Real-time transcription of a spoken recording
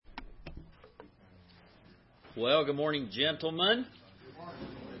Well, good morning, gentlemen. Good morning.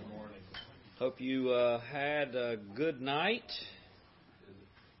 Good morning. Hope you had a good night.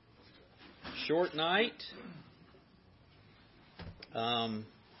 Short night.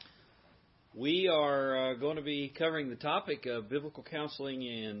 We are going to be covering the topic of biblical counseling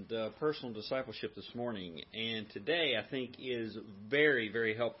and personal discipleship this morning. And today, I think, is very,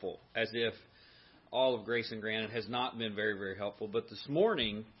 very helpful, as if all of Grace and Granite has not been very, very helpful. But this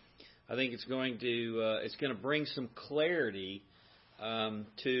morning, I think it's going to bring some clarity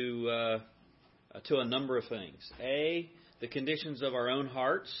to a number of things. A, the conditions of our own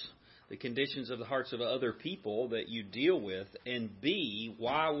hearts, the conditions of the hearts of other people that you deal with, and B,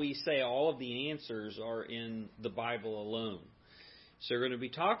 why we say all of the answers are in the Bible alone. So we're going to be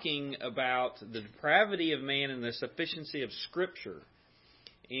talking about the depravity of man and the sufficiency of Scripture.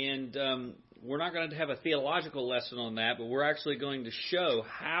 And we're not going to have a theological lesson on that, but we're actually going to show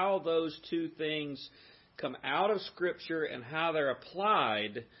how those two things come out of Scripture and how they're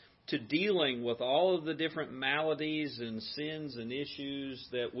applied to dealing with all of the different maladies and sins and issues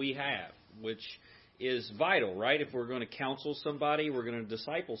that we have, which is vital, right? If we're going to counsel somebody, we're going to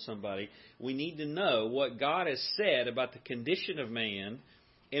disciple somebody, we need to know what God has said about the condition of man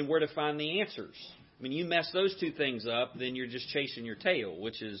and where to find the answers. I mean, you mess those two things up, then you're just chasing your tail,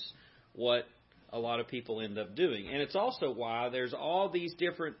 which is what a lot of people end up doing. And it's also why there's all these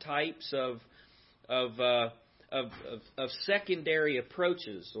different types of secondary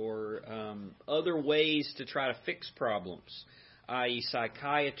approaches or other ways to try to fix problems, i.e.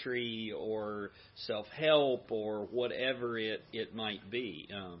 psychiatry or self-help or whatever it might be.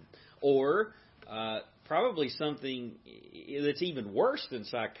 Probably something that's even worse than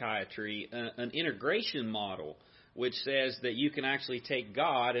psychiatry, an integration model, which says that you can actually take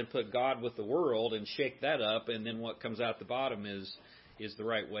God and put God with the world and shake that up, and then what comes out the bottom is the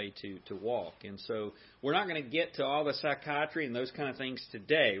right way to walk. And so we're not going to get to all the psychiatry and those kind of things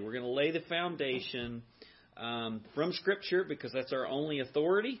today. We're going to lay the foundation from Scripture because that's our only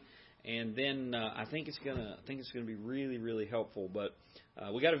authority. And then I think it's gonna be really, really helpful. But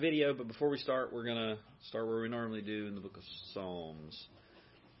we got a video. But before we start, we're gonna start where we normally do in the book of Psalms.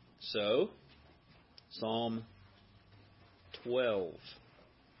 So, Psalm 12.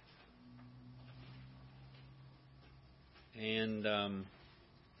 And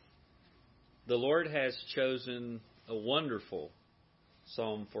the Lord has chosen a wonderful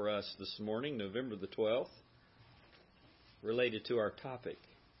psalm for us this morning, November the 12th, related to our topic.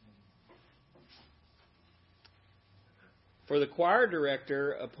 For the choir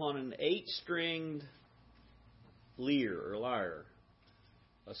director upon an 8-stringed lyre or lyre,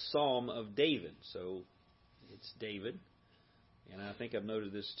 a psalm of David. So it's David, and I think I've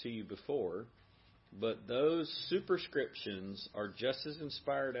noted this to you before. But those superscriptions are just as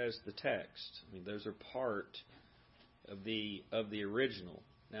inspired as the text. I mean, those are part of the original.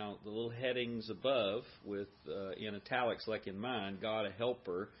 Now, the little headings above with in italics, like in mine, God a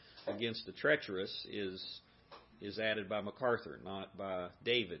helper against the treacherous, is added by MacArthur, not by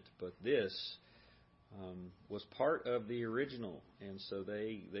David. But this was part of the original, and so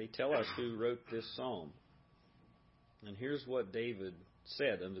they tell us who wrote this psalm. And here's what David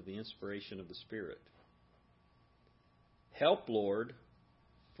said under the inspiration of the Spirit. Help, Lord,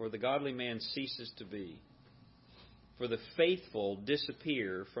 for the godly man ceases to be, for the faithful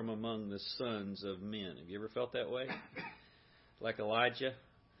disappear from among the sons of men. Have you ever felt that way? Like Elijah?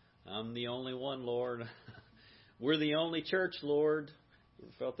 I'm the only one, Lord. We're the only church, Lord. You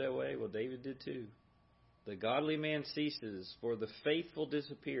ever felt that way? Well, David did too. The godly man ceases, for the faithful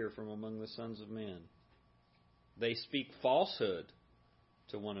disappear from among the sons of men. They speak falsehood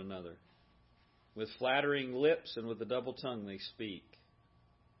to one another. With flattering lips and with a double tongue they speak.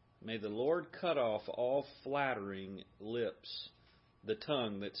 May the Lord cut off all flattering lips, the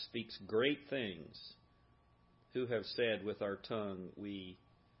tongue that speaks great things. Who have said, with our tongue we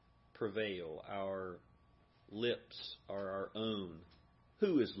prevail. Our lips are our own.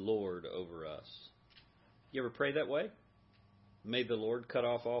 Who is Lord over us? You ever pray that way? May the Lord cut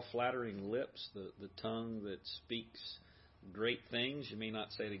off all flattering lips, the tongue that speaks great things. You may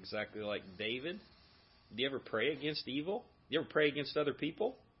not say it exactly like David. Do you ever pray against evil? Do you ever pray against other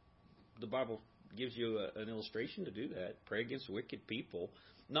people? The Bible gives you an illustration to do that. Pray against wicked people,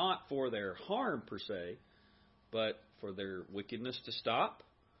 not for their harm per se, but for their wickedness to stop,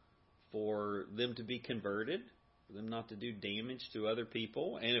 for them to be converted, for them not to do damage to other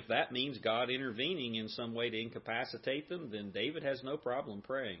people. And if that means God intervening in some way to incapacitate them, then David has no problem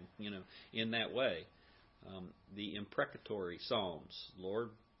praying, in that way. The imprecatory psalms, Lord,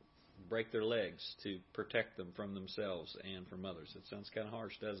 break their legs to protect them from themselves and from others. It sounds kind of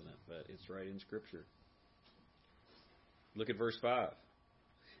harsh, doesn't it? But it's right in Scripture. Look at verse 5.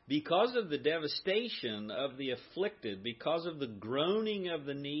 Because of the devastation of the afflicted, because of the groaning of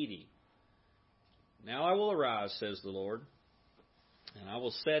the needy, now I will arise, says the Lord, and I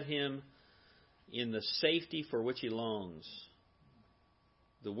will set him in the safety for which he longs.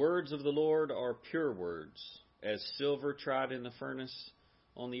 The words of the Lord are pure words, as silver tried in the furnace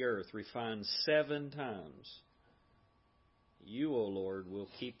on the earth, refined 7 times. You, O Lord, will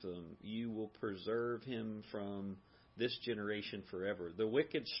keep them. You will preserve him from this generation forever. The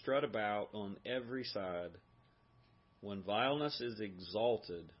wicked strut about on every side when vileness is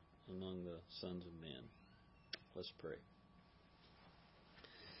exalted among the sons of men. Let's pray.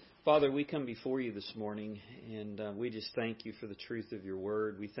 Father, we come before you this morning, and we just thank you for the truth of your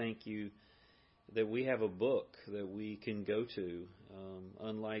word. We thank you that we have a book that we can go to.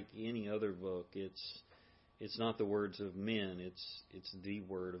 Unlike any other book, it's not the words of men. It's the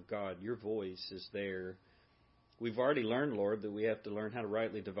word of God. Your voice is there. We've already learned, Lord, that we have to learn how to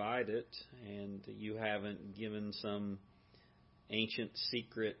rightly divide it, and you haven't given some ancient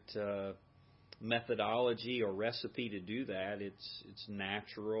secret methodology or recipe to do that. It's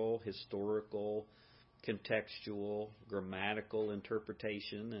natural, historical, contextual, grammatical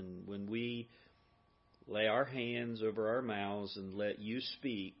interpretation. And when we lay our hands over our mouths and let you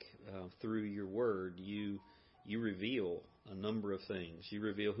speak through your word, you reveal a number of things. You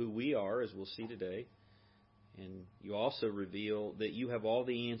reveal who we are, as we'll see today. And you also reveal that you have all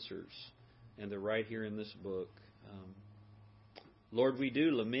the answers, and they're right here in this book. Lord, we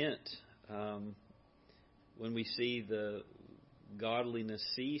do lament when we see the godliness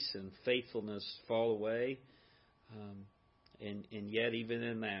cease and faithfulness fall away. And yet, even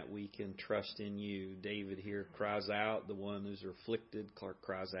in that, we can trust in you. David here cries out. The one who's afflicted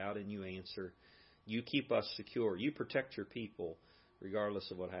cries out, and you answer. You keep us secure. You protect your people, regardless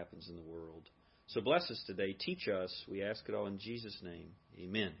of what happens in the world. So bless us today. Teach us. We ask it all in Jesus' name.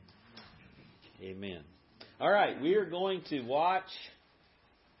 Amen. Amen. All right, we are going to watch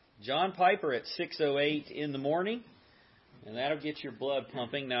John Piper at 6:08 in the morning, and that'll get your blood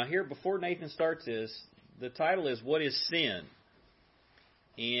pumping. Now here, before Nathan starts this, the title is What is Sin?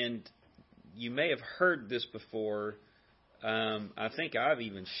 And you may have heard this before. I think I've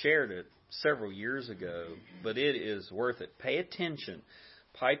even shared it several years ago, but it is worth it. Pay attention.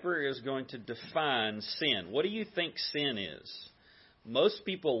 Piper is going to define sin. What do you think sin is? Most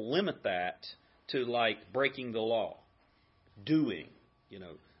people limit that to like breaking the law, doing,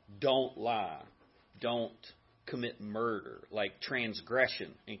 don't lie, don't commit murder, like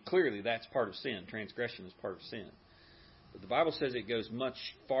transgression. And clearly that's part of sin. Transgression is part of sin. But the Bible says it goes much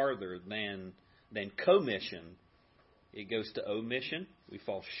farther than commission. It goes to omission. We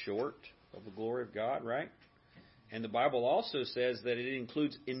fall short of the glory of God, right? And the Bible also says that it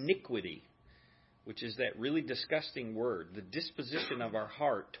includes iniquity, which is that really disgusting word, the disposition of our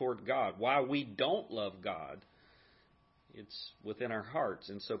heart toward God. Why we don't love God, it's within our hearts.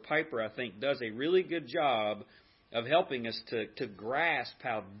 And so Piper, I think, does a really good job of helping us to grasp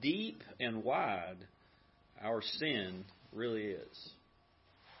how deep and wide our sin really is.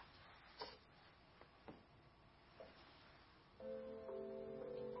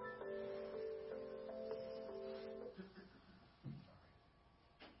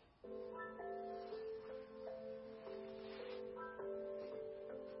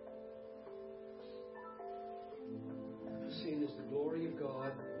 Sin is the glory of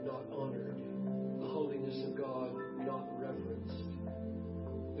God not honored, the holiness of God not reverenced,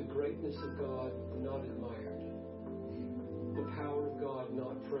 the greatness of God not admired, the power of God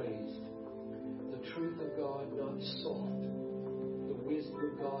not praised, the truth of God not sought, the wisdom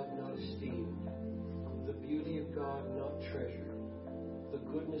of God not esteemed, the beauty of God not treasured, the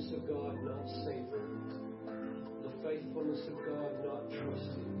goodness of God not savored, the faithfulness of God not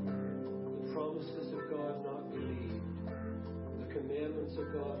trusted, the promises of God not believed, the commandments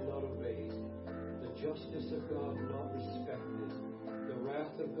of God not obeyed, the justice of God not respected, the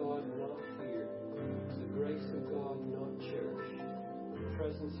wrath of God not feared, the grace of God not cherished, the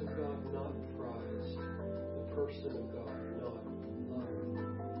presence of God not prized, the person of God not loved.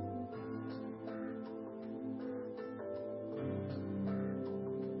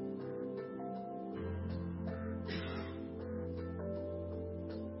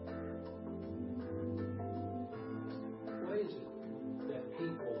 Why is it that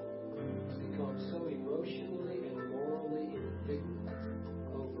people become so emotionally and morally indignant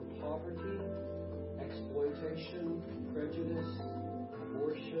over poverty, exploitation, prejudice,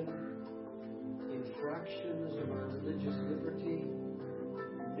 abortion, infractions of our religious liberty,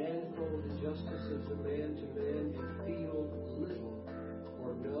 manifold injustices of man to man, and feel little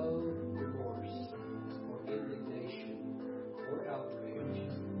or no remorse or indignation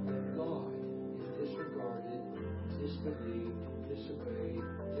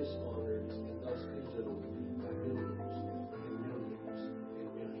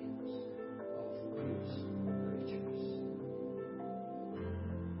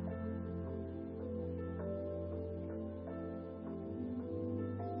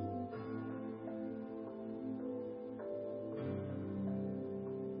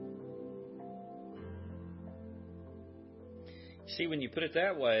See, when you put it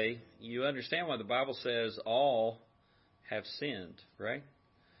that way, you understand why the Bible says all have sinned, right?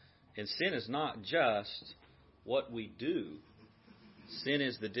 And sin is not just what we do. Sin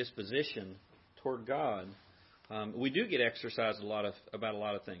is the disposition toward God. We do get exercised about a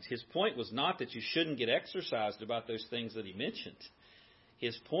lot of things. His point was not that you shouldn't get exercised about those things that he mentioned.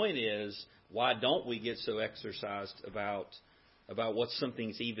 His point is, why don't we get so exercised about what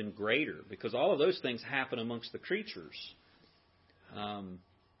something's even greater? Because all of those things happen amongst the creatures.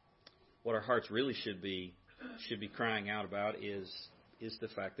 What our hearts really should be crying out about is the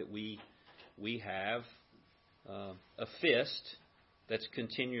fact that we have a fist that's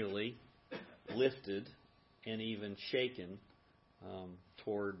continually lifted and even shaken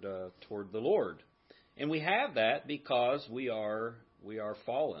toward the Lord, and we have that because we are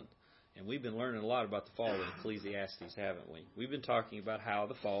fallen. And we've been learning a lot about the fall in Ecclesiastes, haven't we? We've been talking about how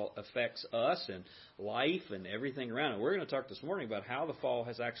the fall affects us and life and everything around it. We're going to talk this morning about how the fall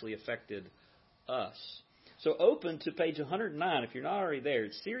has actually affected us. So open to page 109 if you're not already there.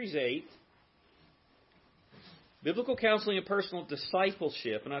 It's Series 8, Biblical Counseling and Personal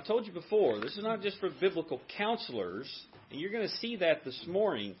Discipleship. And I told you before, this is not just for biblical counselors. And you're going to see that this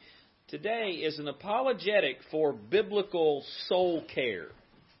morning. Today is an apologetic for biblical soul care.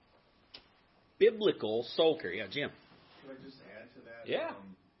 Biblical soul care. Yeah, Jim. Could I just add to that? Yeah.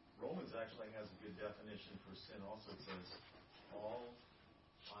 Romans actually has a good definition for sin. Also, it says all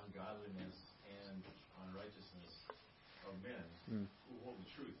ungodliness and unrighteousness of men who hold the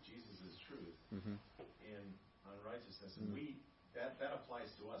truth. Jesus is truth in unrighteousness, and that applies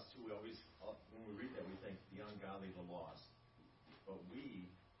to us too. We always, when we read that, we think the ungodly, the lost. But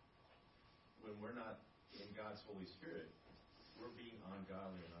when we're not in God's Holy Spirit, we're being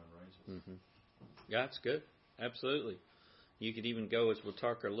ungodly and unrighteous. Yeah, that's good. Absolutely. You could even go, as we'll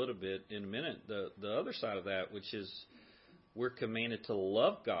talk a little bit in a minute, the other side of that, which is we're commanded to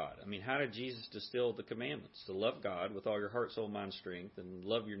love God. I mean, how did Jesus distill the commandments? To love God with all your heart, soul, mind, strength, and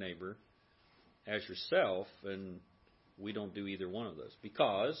love your neighbor as yourself, and we don't do either one of those.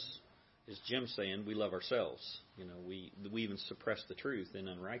 Because, as Jim's saying, we love ourselves. You know, we even suppress the truth in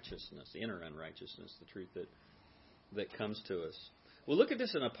unrighteousness, inner unrighteousness, the truth that comes to us. Well, look at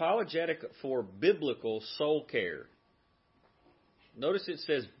this, an apologetic for biblical soul care. Notice it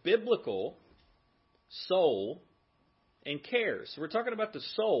says biblical, soul, and care. So we're talking about the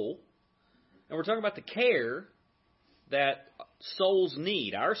soul, and we're talking about the care that souls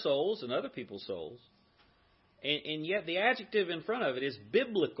need, our souls and other people's souls. And yet the adjective in front of it is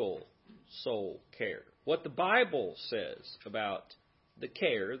biblical soul care. What the Bible says about the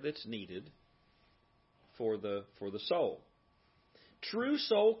care that's needed for the soul. True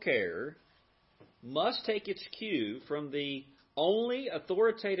soul care must take its cue from the only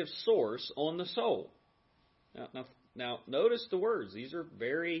authoritative source on the soul. Now, notice the words. These are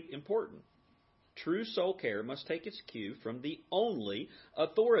very important. True soul care must take its cue from the only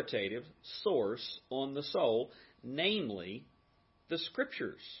authoritative source on the soul, namely the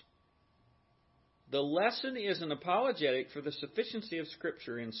Scriptures. The lesson is an apologetic for the sufficiency of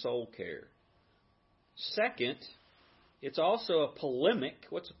Scripture in soul care. Second, it's also a polemic.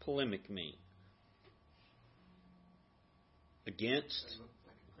 What's a polemic mean? Against.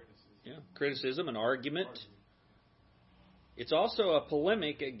 Criticism, an argument. It's also a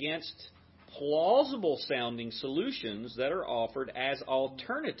polemic against plausible sounding solutions that are offered as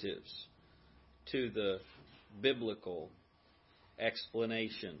alternatives to the biblical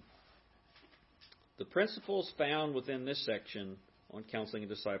explanation. The principles found within this section on counseling and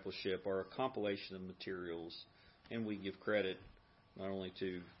discipleship are a compilation of materials, and we give credit not only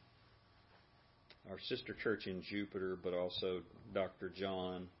to our sister church in Jupiter, but also Dr.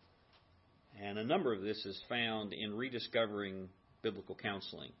 John. And a number of this is found in Rediscovering Biblical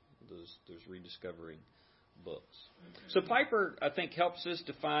Counseling, those Rediscovering books. So Piper, I think, helps us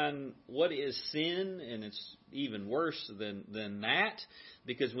define what is sin, and it's even worse than that,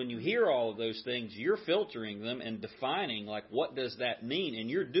 because when you hear all of those things, you're filtering them and defining, like, what does that mean? And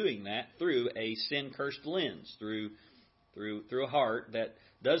you're doing that through a sin-cursed lens, through a heart that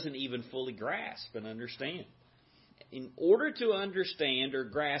doesn't even fully grasp and understand. In order to understand or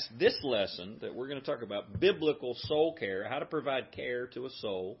grasp this lesson that we're going to talk about, biblical soul care, how to provide care to a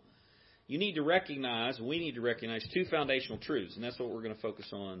soul, we need to recognize two foundational truths, and that's what we're going to focus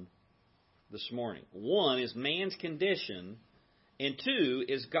on this morning. One is man's condition, and two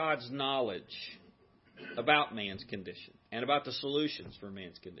is God's knowledge about man's condition, and about the solutions for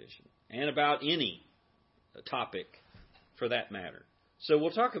man's condition, and about any topic for that matter. So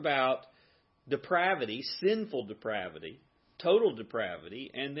we'll talk about depravity, sinful depravity, total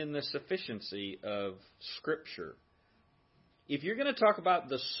depravity, and then the sufficiency of Scripture. if you're going to talk about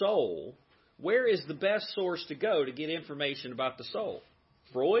the soul, where is the best source to go to get information about the soul?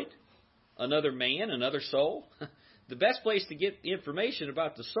 Freud? Another man? Another soul? The best place to get information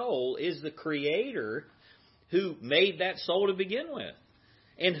about the soul is the Creator who made that soul to begin with,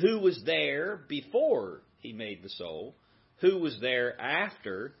 and who was there before He made the soul, who was there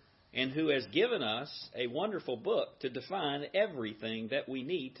after, and who has given us a wonderful book to define everything that we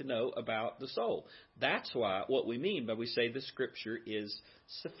need to know about the soul. That's what we mean by we say the Scripture is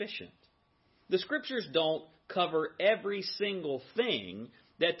sufficient. The Scriptures don't cover every single thing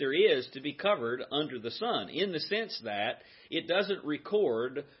that there is to be covered under the sun, in the sense that it doesn't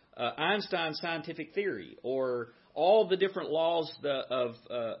record Einstein's scientific theory or all the different laws of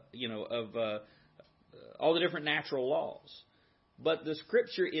all the different natural laws. But the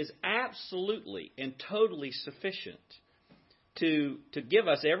Scripture is absolutely and totally sufficient to give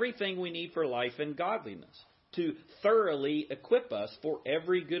us everything we need for life and godliness, to thoroughly equip us for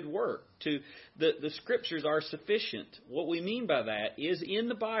every good work. The Scriptures are sufficient. What we mean by that is in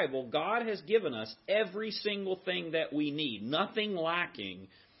the Bible, God has given us every single thing that we need, nothing lacking,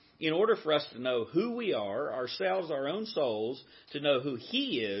 in order for us to know who we are, ourselves, our own souls, to know who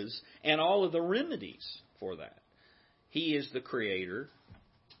He is, and all of the remedies for that. He is the Creator,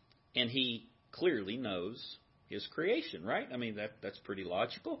 and He clearly knows His creation, right? I mean, that's pretty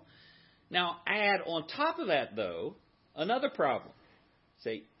logical. Now, add on top of that, though, another problem.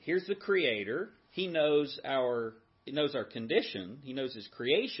 Say, here's the Creator. He knows our condition. He knows His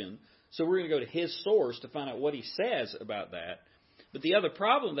creation. So we're going to go to His source to find out what He says about that. But the other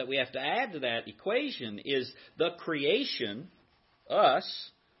problem that we have to add to that equation is the creation, us.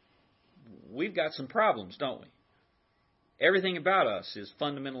 We've got some problems, don't we? Everything about us is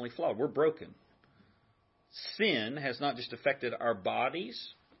fundamentally flawed. We're broken. Sin has not just affected our bodies.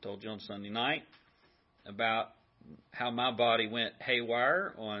 I told you on Sunday night about how my body went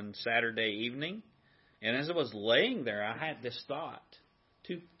haywire on Saturday evening. And as I was laying there, I had this thought,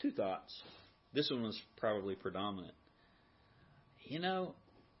 two thoughts. This one was probably predominant. You know,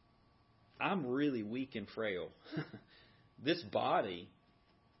 I'm really weak and frail. This body,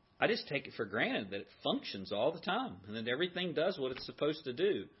 I just take it for granted that it functions all the time and that everything does what it's supposed to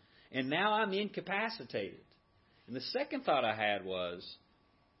do. And now I'm incapacitated. And the second thought I had was,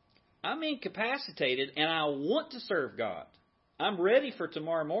 I'm incapacitated and I want to serve God. I'm ready for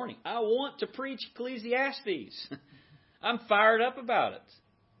tomorrow morning. I want to preach Ecclesiastes. I'm fired up about it.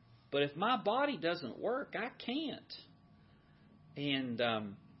 But if my body doesn't work, I can't. And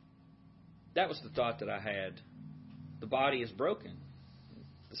that was the thought that I had. The body is broken.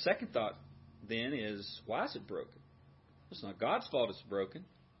 The second thought then is, why is it broken? It's not God's fault it's broken.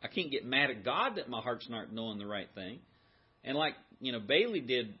 I can't get mad at God that my heart's not knowing the right thing. And like, Bailey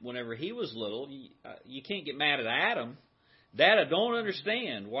did whenever he was little, you can't get mad at Adam. Dad, I don't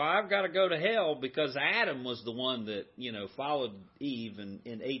understand why I've got to go to hell because Adam was the one that, followed Eve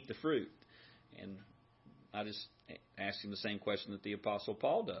and ate the fruit. And I just asked him the same question that the Apostle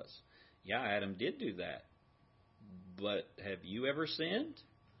Paul does. Yeah, Adam did do that. But have you ever sinned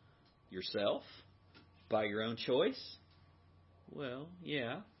yourself by your own choice? Well,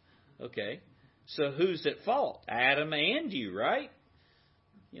 yeah. Okay. So who's at fault? Adam and you, right?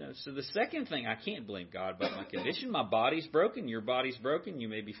 So the second thing, I can't blame God about my condition. My body's broken. Your body's broken. You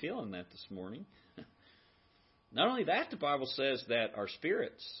may be feeling that this morning. Not only that, the Bible says that our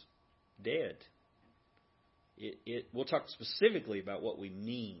spirit's dead. We'll talk specifically about what we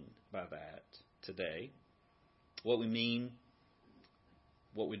mean by that today. What we mean,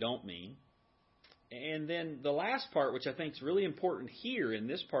 what we don't mean. And then the last part, which I think is really important here in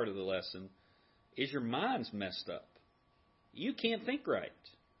this part of the lesson, is your mind's messed up. You can't think right.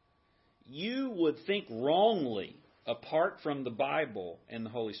 You would think wrongly apart from the Bible and the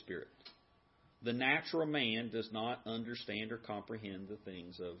Holy Spirit. The natural man does not understand or comprehend the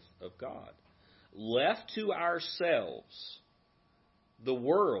things of God. Left to ourselves, the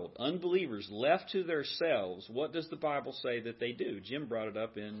world, unbelievers, left to themselves, what does the Bible say that they do? Jim brought it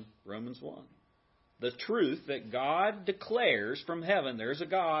up in Romans 1. The truth that God declares from heaven. There's a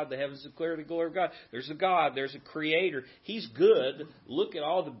God. The heavens declare the glory of God. There's a God. There's a Creator. He's good. Look at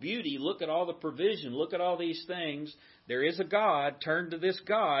all the beauty. Look at all the provision. Look at all these things. There is a God. Turn to this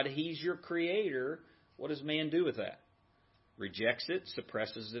God. He's your Creator. What does man do with that? Rejects it,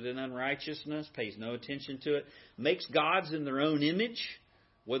 suppresses it in unrighteousness, pays no attention to it, makes gods in their own image,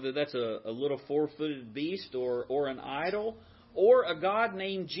 whether that's a little four-footed beast or an idol, or a God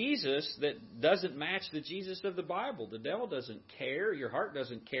named Jesus that doesn't match the Jesus of the Bible. The devil doesn't care. Your heart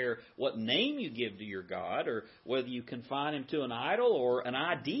doesn't care what name you give to your God or whether you confine him to an idol or an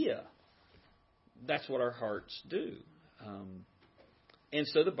idea. That's what our hearts do. And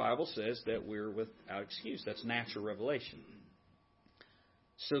so the Bible says that we're without excuse. That's natural revelation.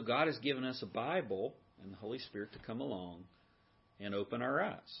 So God has given us a Bible and the Holy Spirit to come along and open our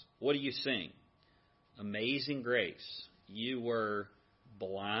eyes. What do you sing? Amazing Grace. You were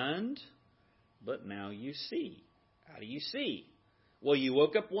blind, but now you see. How do you see? Well, you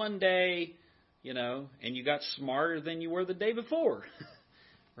woke up one day, and you got smarter than you were the day before,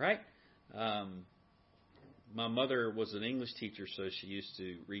 right? My mother was an English teacher, so she used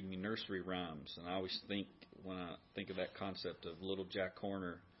to read me nursery rhymes. And I always think, when I think of that concept of little Jack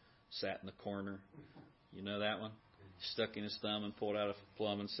Horner sat in the corner. You know that one? Stuck in his thumb and pulled out a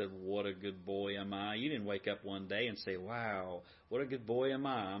plum and said, "What a good boy am I." You didn't wake up one day and say, "Wow, what a good boy am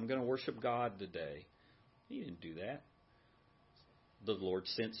I. I'm going to worship God today." You didn't do that. The Lord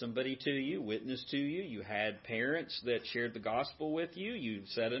sent somebody to you, witnessed to you. You had parents that shared the gospel with you. You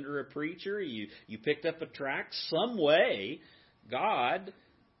sat under a preacher. You picked up a tract. Some way, God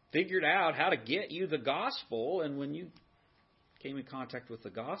figured out how to get you the gospel. And when you came in contact with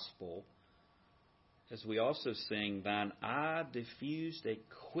the gospel, as we also sing, "Thine eye diffused a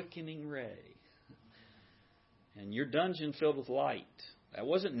quickening ray." And your dungeon filled with light. That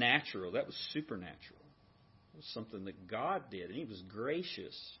wasn't natural. That was supernatural. It was something that God did, and He was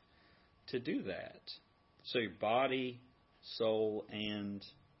gracious to do that. So your body, soul, and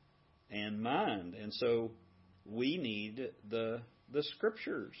mind. And so we need the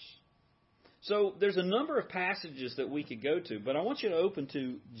Scriptures. So there's a number of passages that we could go to, but I want you to open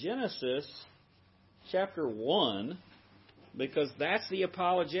to Genesis chapter 1, because that's the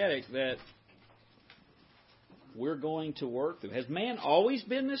apologetic that we're going to work through. Has man always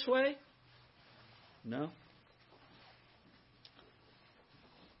been this way? No.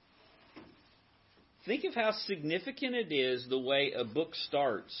 Think of how significant it is the way a book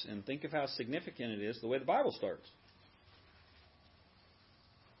starts, and think of how significant it is the way the Bible starts.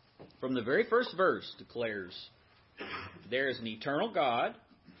 From the very first verse declares, there is an eternal God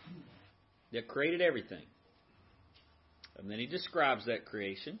that created everything. And then He describes that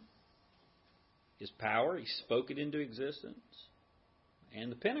creation, His power. He spoke it into existence.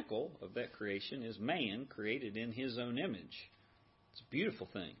 And the pinnacle of that creation is man, created in His own image. It's a beautiful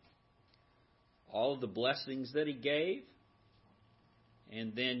thing. All of the blessings that He gave.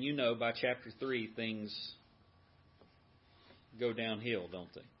 And then, by chapter 3, things go downhill,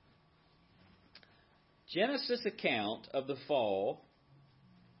 don't they? Genesis' account of the fall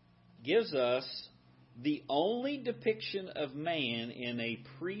gives us the only depiction of man in a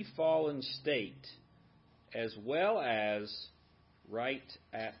pre-fallen state, as well as right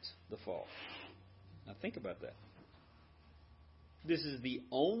at the fall. Now think about that. This is the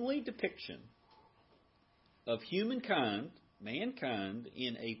only depiction of humankind, mankind,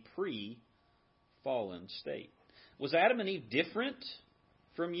 in a pre-fallen state. Was Adam and Eve different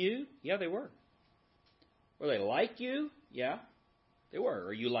from you? Yeah, they were. Were they like you? Yeah, they were.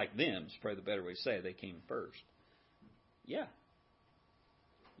 Or you like them, is probably the better way to say it. They came first. Yeah.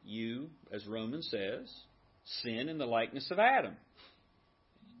 You, as Romans says, sin in the likeness of Adam.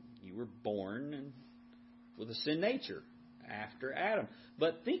 You were born with a sin nature after Adam.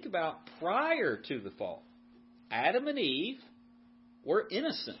 But think about prior to the fall. Adam and Eve were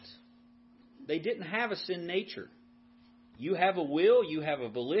innocent. They didn't have a sin nature. You have a will, you have a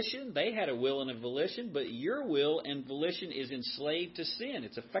volition. They had a will and a volition, but your will and volition is enslaved to sin.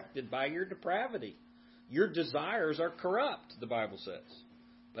 It's affected by your depravity. Your desires are corrupt, the Bible says.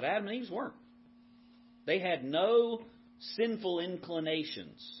 But Adam and Eve's weren't. They had no sinful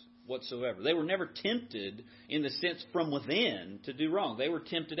inclinations whatsoever. They were never tempted in the sense from within to do wrong. They were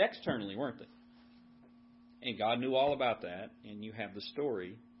tempted externally, weren't they? And God knew all about that, and you have the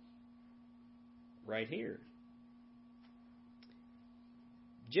story right here.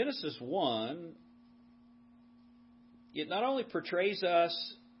 Genesis 1, it not only portrays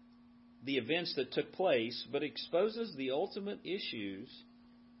us the events that took place, but exposes the ultimate issues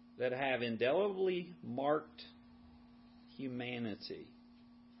that have indelibly marked humanity.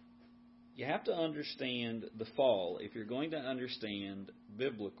 You have to understand the fall if you're going to understand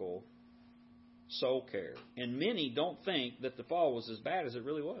biblical soul care. And many don't think that the fall was as bad as it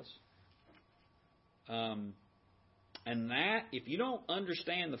really was. And that, if you don't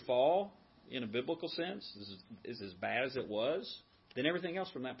understand the fall in a biblical sense is as bad as it was, then everything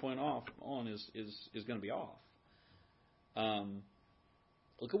else from that point on is going to be off.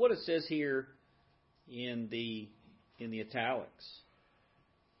 Look at what it says here in the italics.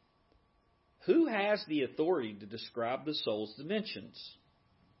 Who has the authority to describe the soul's dimensions?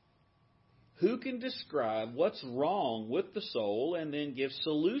 Who can describe what's wrong with the soul and then give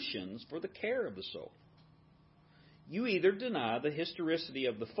solutions for the care of the soul? You either deny the historicity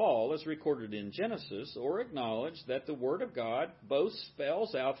of the fall as recorded in Genesis or acknowledge that the Word of God both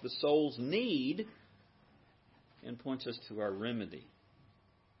spells out the soul's need and points us to our remedy.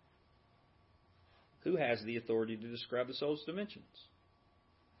 Who has the authority to describe the soul's dimensions?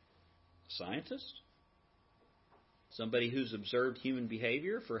 A scientist? Somebody who's observed human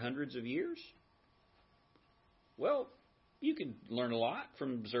behavior for hundreds of years? Well, you can learn a lot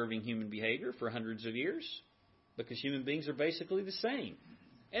from observing human behavior for hundreds of years, because human beings are basically the same.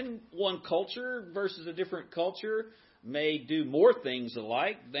 And one culture versus a different culture may do more things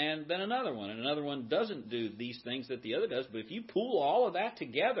alike than another one. And another one doesn't do these things that the other does. But if you pool all of that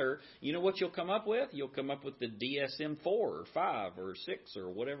together, you know what you'll come up with? You'll come up with the DSM-4 or 5 or 6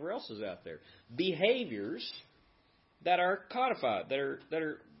 or whatever else is out there. Behaviors that are codified, they're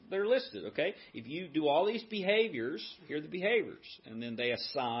listed, okay? If you do all these behaviors, here are the behaviors. And then they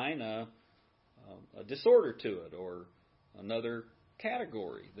assign a disorder to it or another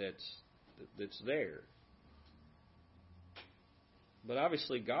category that's there. But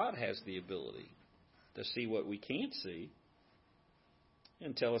obviously God has the ability to see what we can't see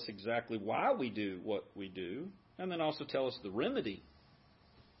and tell us exactly why we do what we do, and then also tell us the remedy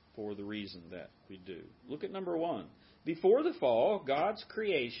for the reason that we do. Look at number 1. Before the fall, God's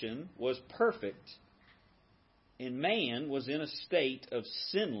creation was perfect, and man was in a state of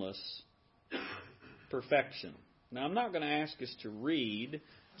sinless perfection. Now, I'm not going to ask us to read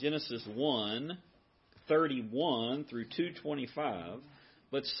Genesis 1:31 through 2:25,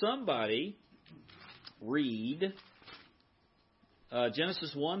 but somebody read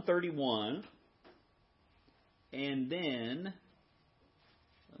Genesis 1:31, and then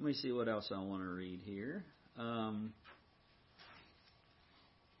let me see what else I want to read here.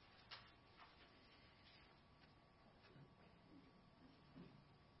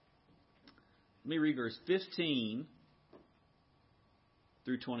 Let me read verse 15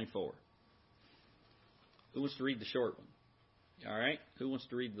 through 24. Who wants to read the short one? All right. Who wants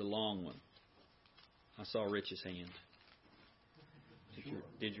to read the long one? I saw Rich's hand.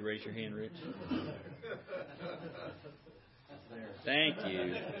 Did you raise your hand, Rich? Thank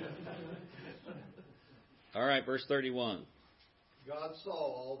you. All right, verse 31. God saw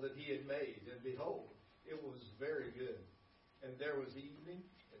all that he had made, and behold, it was very good. And there was evening,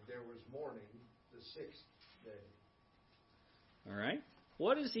 and there was morning, the sixth day. All right.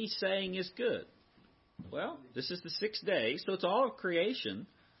 What is he saying is good? Well, this is the sixth day, so it's all of creation.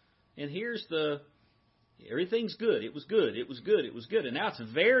 And here's everything's good. It was good. It was good. It was good. And now it's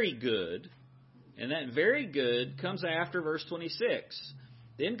very good. And that very good comes after verse 26.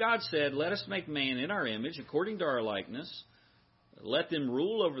 Then God said, "Let us make man in our image, according to our likeness. Let them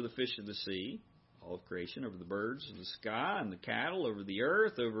rule over the fish of the sea," all of creation, over the birds of the sky and the cattle, over the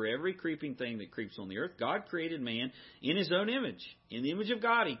earth, over every creeping thing that creeps on the earth. God created man in his own image. In the image of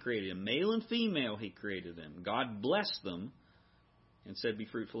God he created him. Male and female he created them. God blessed them and said, "Be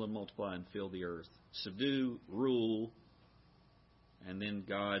fruitful and multiply and fill the earth. Subdue, rule." And then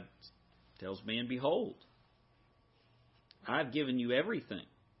God tells man, "Behold, I've given you everything."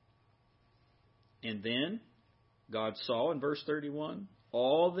 And then God saw in verse 31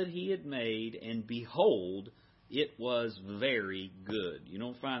 all that he had made, and behold, it was very good. You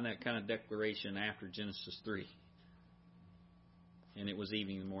don't find that kind of declaration after Genesis 3. And it was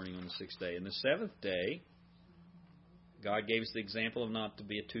evening and morning on the sixth day. And the seventh day, God gave us the example of not to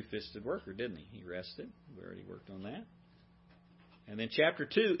be a two-fisted worker, didn't he? He rested. We already worked on that. And then chapter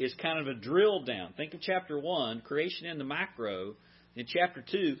 2 is kind of a drill down. Think of chapter 1, creation in the macro. In chapter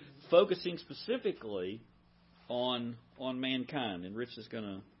 2, focusing specifically on mankind. And Rich is going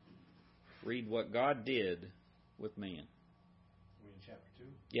to read what God did with man. We're in chapter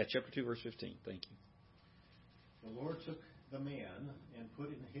 2? Yeah, chapter 2, verse 15. Thank you. The Lord took the man and put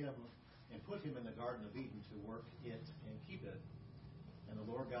him in the Garden of Eden to work it and keep it. And the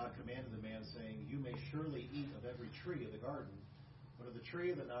Lord God commanded the man, saying, "You may surely eat of every tree of the garden, but of the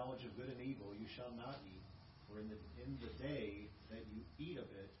tree of the knowledge of good and evil you shall not eat, for in the day that you eat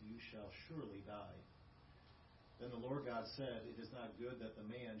of it you shall surely die." Then the Lord God said, "It is not good that the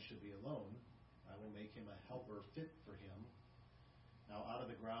man should be alone. I will make him a helper fit for him." Now out of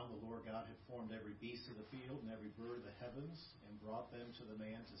the ground the Lord God had formed every beast of the field and every bird of the heavens, and brought them to the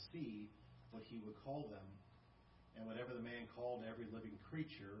man to see what he would call them. And whatever the man called every living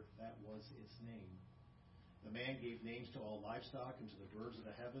creature, that was its name. The man gave names to all livestock, and to the birds of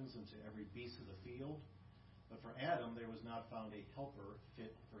the heavens, and to every beast of the field. But for Adam there was not found a helper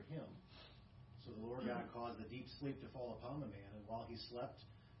fit for him. So the Lord God caused a deep sleep to fall upon the man, and while he slept,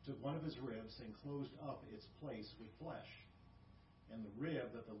 took one of his ribs and closed up its place with flesh. And the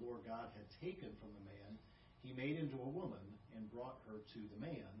rib that the Lord God had taken from the man, he made into a woman and brought her to the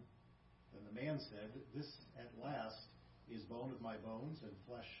man. Then the man said, This at last is bone of my bones and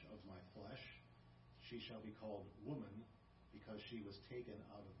flesh of my flesh. She shall be called woman, because she was taken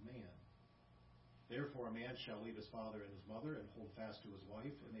out of man. Therefore a man shall leave his father and his mother and hold fast to his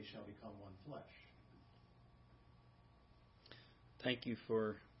wife, and they shall become one flesh. Thank you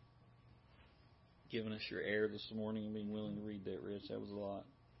for giving us your air this morning and being willing to read that, Rich. That was a lot.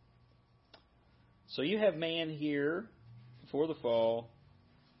 So you have man here before the fall,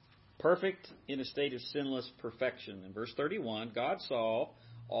 perfect in a state of sinless perfection. In verse 31, God saw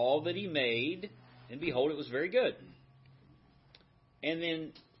all that he made, and behold, it was very good. And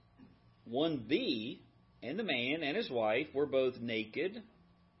then 1b, and the man and his wife were both naked,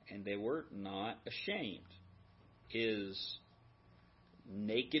 and they were not ashamed. Is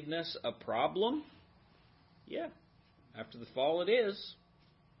nakedness a problem? Yeah. After the fall it is,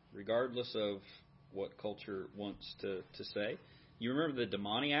 regardless of what culture wants to say. You remember the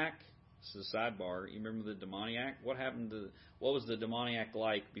demoniac? This is a sidebar. You remember the demoniac? What was the demoniac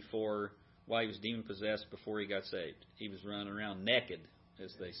like while he was demon-possessed before he got saved? He was running around naked,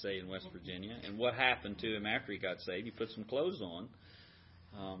 as they say in West Virginia. And what happened to him after he got saved? He put some clothes on.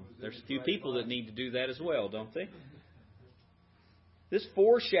 There's a few people that need to do that as well, don't they? This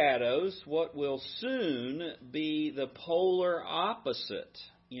foreshadows what will soon be the polar opposite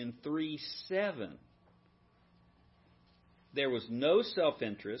in 3:7. There was no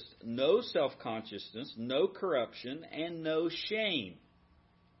self-interest, no self-consciousness, no corruption, and no shame.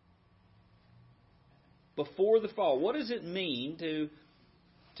 Before the fall, what does it mean to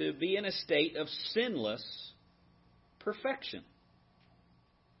be in a state of sinless perfection?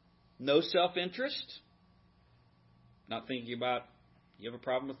 No self-interest? Not thinking about... You have a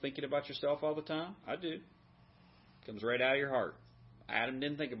problem with thinking about yourself all the time? I do. Comes right out of your heart. Adam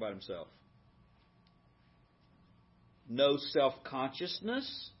didn't think about himself. No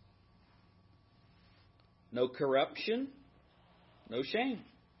self-consciousness. No corruption. No shame.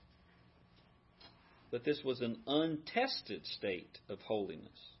 But this was an untested state of holiness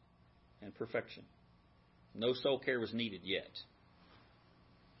and perfection. No soul care was needed yet.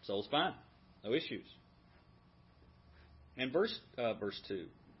 Soul's fine. No issues. And verse 2.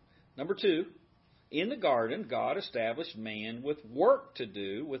 Number 2, in the garden, God established man with work to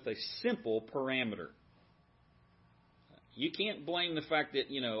do with a simple parameter. You can't blame the fact that,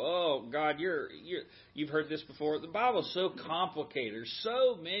 oh, God, you've heard this before. The Bible's so complicated. There's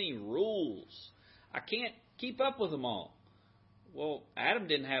so many rules. I can't keep up with them all. Well, Adam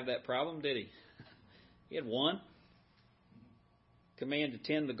didn't have that problem, did he? He had one. Command to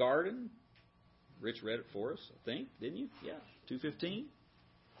tend the garden. Rich read it for us, I think, didn't you? Yeah, 2:15.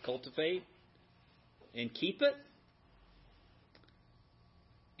 Cultivate and keep it.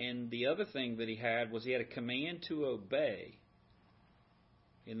 And the other thing that he had was he had a command to obey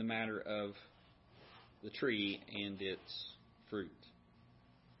in the matter of the tree and its fruit.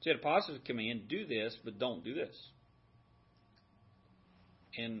 So he had a positive command, do this, but don't do this.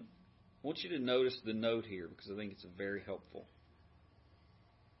 And I want you to notice the note here because I think it's very helpful.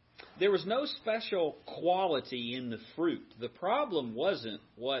 There was no special quality in the fruit. The problem wasn't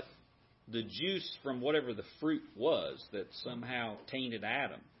what the juice from whatever the fruit was that somehow tainted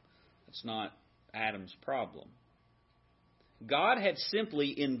Adam. That's not Adam's problem. God had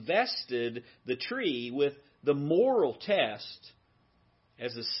simply invested the tree with the moral test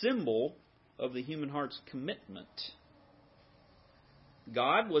as a symbol of the human heart's commitment.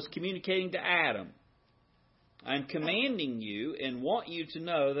 God was communicating to Adam, I'm commanding you and want you to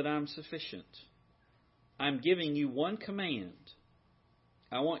know that I'm sufficient. I'm giving you one command.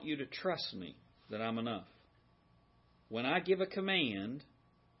 I want you to trust me that I'm enough. When I give a command,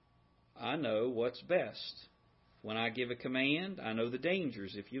 I know what's best. When I give a command, I know the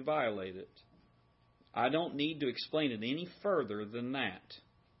dangers if you violate it. I don't need to explain it any further than that.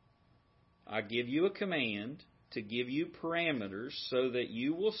 I give you a command to give you parameters so that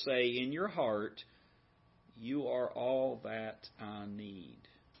you will say in your heart, you are all that I need.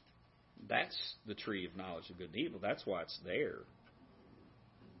 That's the tree of knowledge of good and evil. That's why it's there.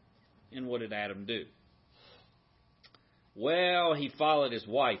 And what did Adam do? Well, he followed his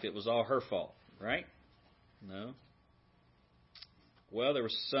wife. It was all her fault, right? No. Well, there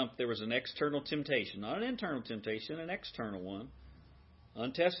was an external temptation. Not an internal temptation, an external one.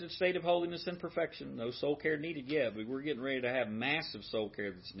 Untested state of holiness and perfection. No soul care needed yet, but we're getting ready to have massive soul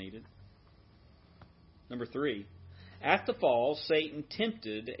care that's needed. Number 3, at the fall, Satan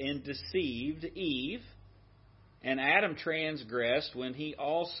tempted and deceived Eve, and Adam transgressed when he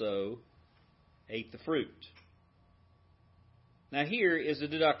also ate the fruit. Now here is a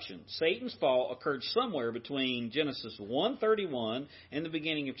deduction. Satan's fall occurred somewhere between Genesis 1:31 and the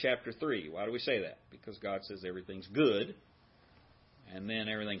beginning of chapter 3. Why do we say that? Because God says everything's good, and then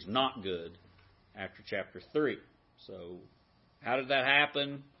everything's not good after chapter 3. So how did that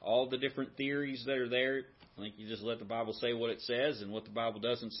happen? All the different theories that are there, I think you just let the Bible say what it says, and what the Bible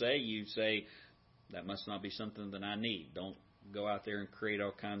doesn't say, you say, that must not be something that I need. Don't go out there and create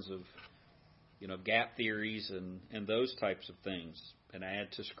all kinds of gap theories and those types of things and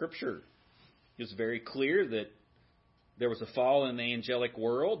add to Scripture. It's very clear that there was a fall in the angelic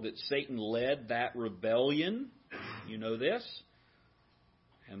world, that Satan led that rebellion. You know this.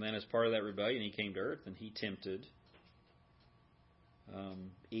 And then as part of that rebellion, he came to earth and he tempted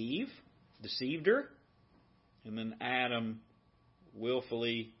Eve, deceived her, and then Adam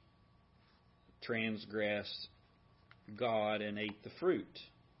willfully transgressed God and ate the fruit.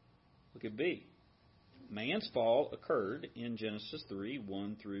 Look at B. Man's fall occurred in Genesis 3,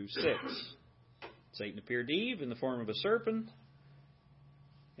 1 through 6. Satan appeared to Eve in the form of a serpent,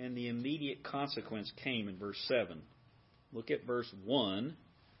 and the immediate consequence came in verse 7. Look at verse 1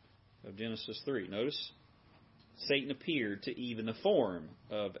 of Genesis 3. Notice, Satan appeared to Eve in the form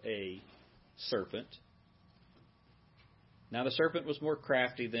of a serpent. Now the serpent was more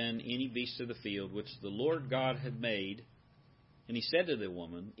crafty than any beast of the field which the Lord God had made. And he said to the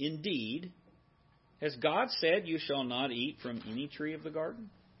woman, Indeed, has God said, You shall not eat from any tree of the garden?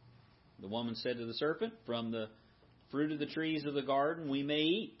 The woman said to the serpent, From the fruit of the trees of the garden we may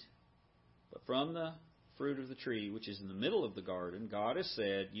eat. But from the fruit of the tree which is in the middle of the garden, God has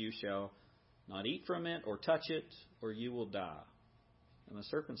said, You shall not eat from it or touch it, or you will die. And the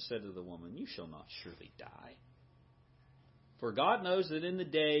serpent said to the woman, You shall not surely die. For God knows that in the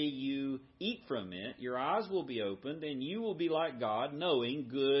day you eat from it, your eyes will be opened, and you will be like God, knowing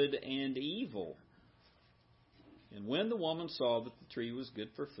good and evil. And when the woman saw that the tree was good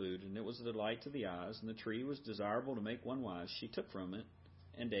for food, and it was a delight to the eyes, and the tree was desirable to make one wise, she took from it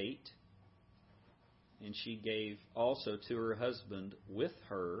and ate. And she gave also to her husband with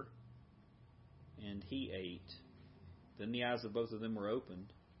her, and he ate. Then the eyes of both of them were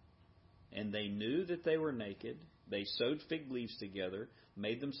opened, and they knew that they were naked. They sewed fig leaves together,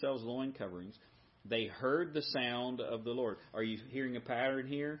 made themselves loin coverings. They heard the sound of the Lord. Are you hearing a pattern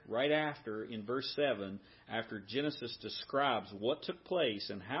here? Right after, in verse 7, after Genesis describes what took place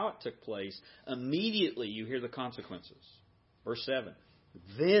and how it took place, immediately you hear the consequences. Verse 7,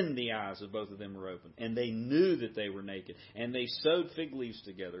 Then the eyes of both of them were opened, and they knew that they were naked. And they sewed fig leaves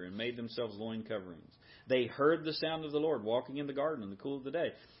together and made themselves loin coverings. They heard the sound of the Lord walking in the garden in the cool of the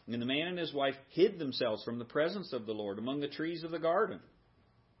day. And the man and his wife hid themselves from the presence of the Lord among the trees of the garden.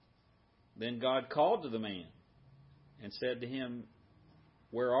 Then God called to the man and said to him,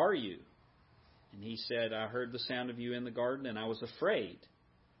 Where are you? And he said, I heard the sound of you in the garden, and I was afraid,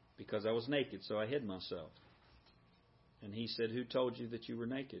 because I was naked, so I hid myself. And he said, Who told you that you were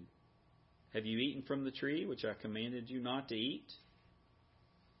naked? Have you eaten from the tree which I commanded you not to eat?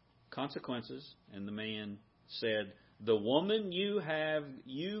 Consequences. And the man said, The woman you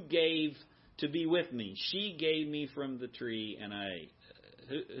gave to be with me, she gave me from the tree, and I ate.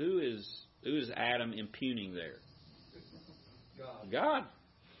 Who is Adam impugning there? God.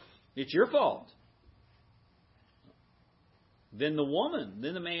 It's your fault. Then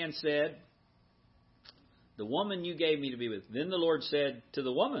the man said, The woman you gave me to be with. Then the Lord said to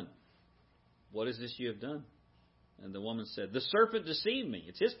the woman, What is this you have done? And the woman said, The serpent deceived me.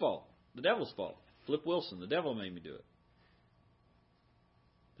 It's his fault. The devil's fault. Flip Wilson, the devil made me do it.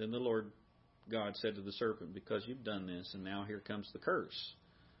 Then the Lord God said to the serpent, Because you've done this, and now here comes the curse.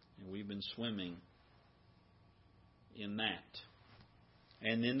 And we've been swimming in that.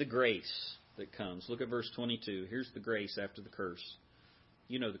 And then the grace that comes. Look at verse 22. Here's the grace after the curse.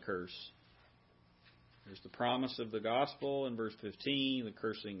 You know the curse. There's the promise of the gospel in verse 15, the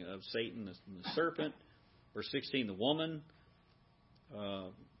cursing of Satan and the serpent. Verse 16, the woman.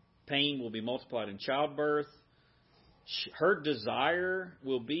 Pain will be multiplied in childbirth. Her desire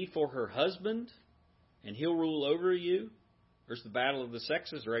will be for her husband, and he'll rule over you. There's the battle of the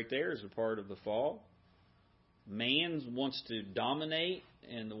sexes right there as a part of the fall. Man wants to dominate,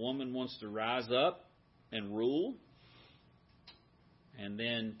 and the woman wants to rise up and rule. And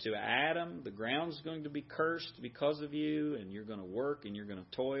then to Adam, the ground's going to be cursed because of you, and you're going to work and you're going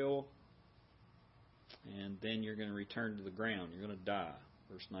to toil. And then you're going to return to the ground. You're going to die.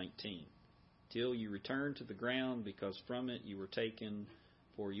 Verse 19. Till you return to the ground, because from it you were taken,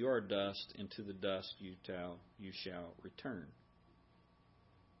 for you are dust, and to the dust you shall return.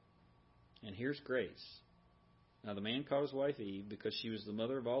 And here's grace. Now the man called his wife Eve, because she was the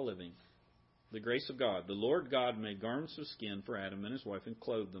mother of all living. The grace of God. The Lord God made garments of skin for Adam and his wife and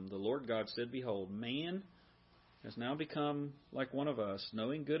clothed them. The Lord God said, Behold, man has now become like one of us,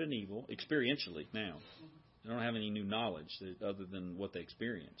 knowing good and evil, experientially now. They don't have any new knowledge other than what they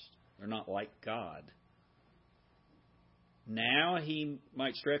experienced. They're not like God. Now he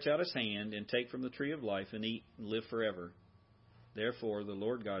might stretch out his hand and take from the tree of life and eat and live forever. Therefore, the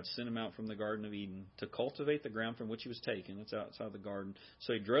Lord God sent him out from the Garden of Eden to cultivate the ground from which he was taken. That's outside the garden.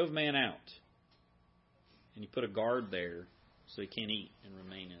 So he drove man out. And he put a guard there so he can't eat and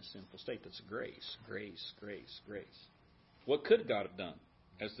remain in a sinful state. That's grace, grace, grace, grace. What could God have done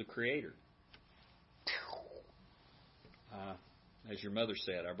as the Creator? As your mother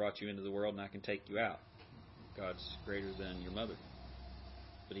said, I brought you into the world and I can take you out. God's greater than your mother.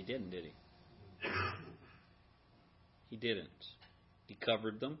 But He didn't, did He? He didn't. He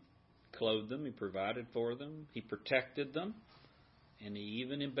covered them, clothed them, He provided for them, He protected them, and He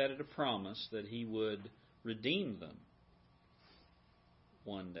even embedded a promise that He would redeem them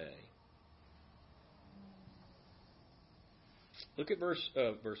one day. Look at verse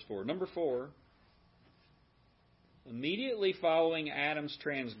 4. Number 4. Immediately following Adam's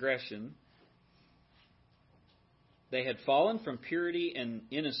transgression, they had fallen from purity and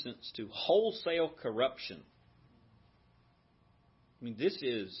innocence to wholesale corruption. I mean, this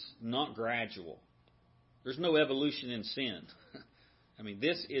is not gradual. There's no evolution in sin. I mean,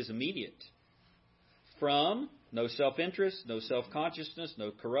 this is immediate. From no self-interest, no self-consciousness,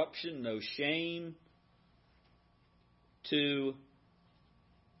 no corruption, no shame, to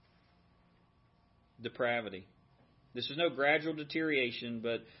depravity. This is no gradual deterioration,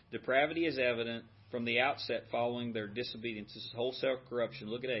 but depravity is evident from the outset following their disobedience. This is wholesale corruption.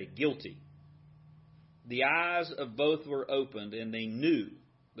 Look at A. Guilty. The eyes of both were opened, and they knew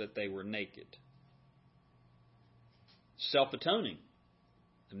that they were naked. Self-atoning.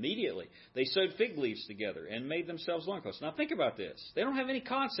 Immediately. They sewed fig leaves together and made themselves loincloths. Now think about this. They don't have any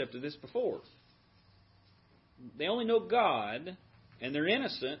concept of this before. They only know God, and they're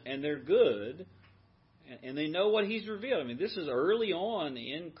innocent, and they're good, and they know what He's revealed. I mean, this is early on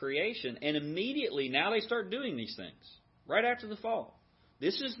in creation, and immediately now they start doing these things, right after the fall.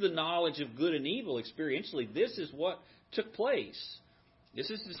 This is the knowledge of good and evil experientially. This is what took place. This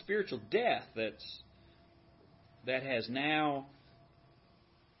is the spiritual death that has now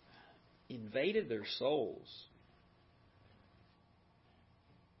invaded their souls.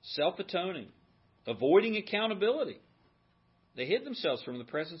 Self-atoning, avoiding accountability. They hid themselves from the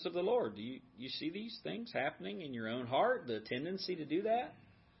presence of the Lord. Do you see these things happening in your own heart? The tendency to do that?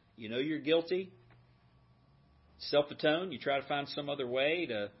 You know you're guilty. Self-atone. You try to find some other way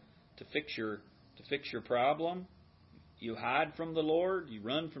to fix your problem. You hide from the Lord. You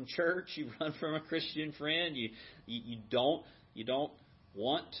run from church. You run from a Christian friend. You don't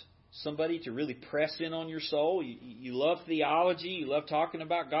want somebody to really press in on your soul. You love theology. You love talking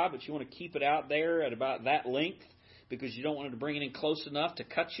about God, but you want to keep it out there at about that length, because you don't want it to bring it in close enough to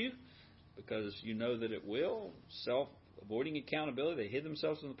cut you, because you know that it will. Avoiding accountability. They hid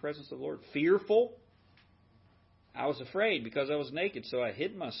themselves in the presence of the Lord. Fearful. I was afraid because I was naked, so I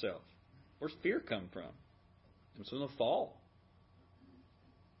hid myself. Where's fear come from? It's from the fall.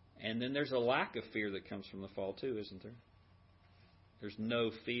 And then there's a lack of fear that comes from the fall too, isn't there? There's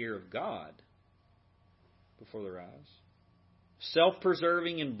no fear of God before their eyes.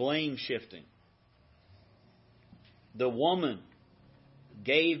 Self-preserving and blame-shifting. The woman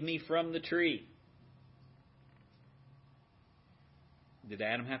gave me from the tree. Did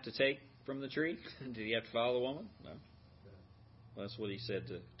Adam have to take from the tree? Did he have to follow the woman? No. Well, that's what he said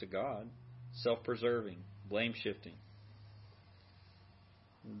to God. Self-preserving, blame-shifting.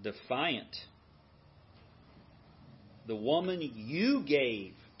 Defiant. The woman you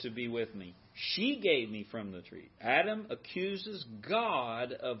gave to be with me, she gave me from the tree. Adam accuses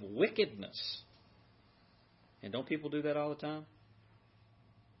God of wickedness. And don't people do that all the time?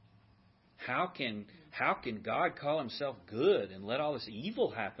 How can God call Himself good and let all this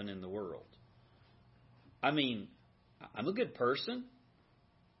evil happen in the world? I mean, I'm a good person.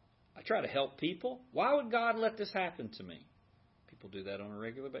 I try to help people. Why would God let this happen to me? People do that on a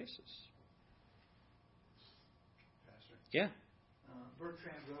regular basis. Pastor? Yeah.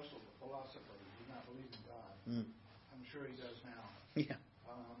 Bertrand Russell, the philosopher, did not believe in God. I'm sure he does now. Yeah.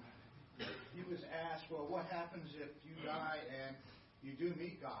 He was asked, well, what happens if you die and you do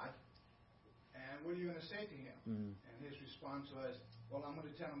meet God? And what are you going to say to Him? And his response was, well, I'm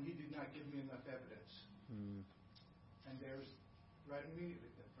going to tell Him He did not give me enough evidence. And there's, right immediately,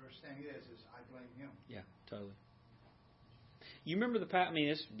 the first thing is I blame Him. Yeah, totally. You remember the passage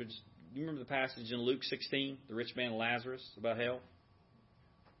in Luke 16, the rich man Lazarus, about hell?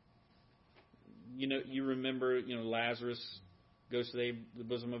 You remember, Lazarus goes to the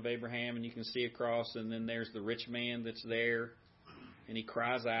bosom of Abraham, and you can see across, and then there's the rich man that's there, and he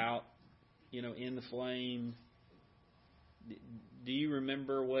cries out, in the flame. Do you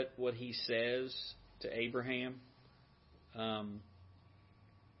remember what he says to Abraham?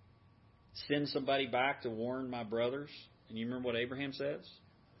 Send somebody back to warn my brothers. And you remember what Abraham says?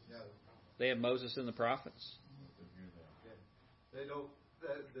 Yeah. They have Moses and the prophets. Yeah. They don't.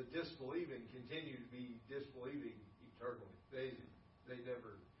 The disbelieving continue to be disbelieving eternally. They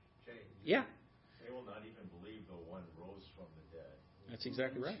never change. Yeah. They will not even believe the one rose from the dead. That's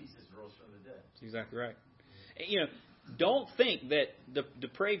exactly right. Jesus rose from the dead. That's exactly right. Don't think that the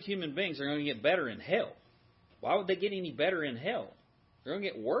depraved human beings are going to get better in hell. Why would they get any better in hell? They're going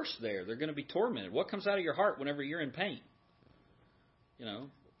to get worse there. They're going to be tormented. What comes out of your heart whenever you're in pain? You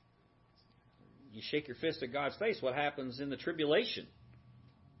shake your fist at God's face. What happens in the tribulation?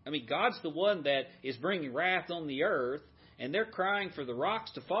 God's the one that is bringing wrath on the earth, and they're crying for the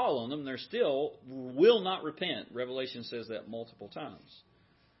rocks to fall on them. They're still will not repent. Revelation says that multiple times.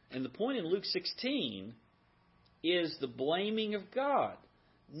 And the point in Luke 16 is the blaming of God.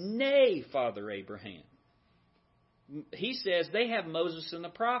 Nay, Father Abraham. He says they have Moses and the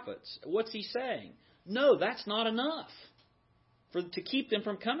prophets. What's he saying? No, that's not enough to keep them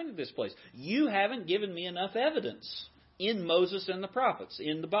from coming to this place. You haven't given me enough evidence in Moses and the prophets,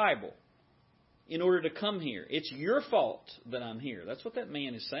 in the Bible, in order to come here. It's your fault that I'm here. That's what that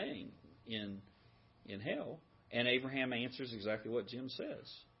man is saying in hell. And Abraham answers exactly what Jim says.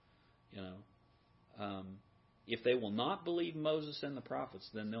 If they will not believe Moses and the prophets,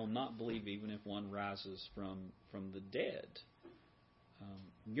 then they'll not believe even if one rises from the dead.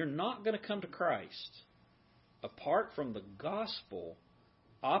 You're not going to come to Christ apart from the gospel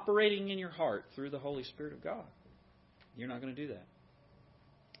operating in your heart through the Holy Spirit of God. You're not going to do that.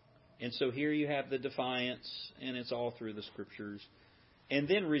 And so here you have the defiance, and it's all through the Scriptures. And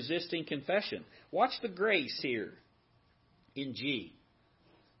then resisting confession. Watch the grace here in G.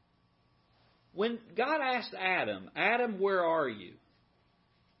 When God asked Adam, Adam, where are you?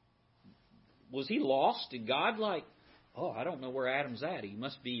 Was he lost? Did God I don't know where Adam's at. He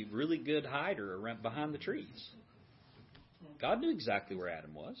must be a really good hider around behind the trees. God knew exactly where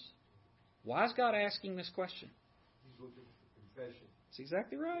Adam was. Why is God asking this question? He's looking for confession. That's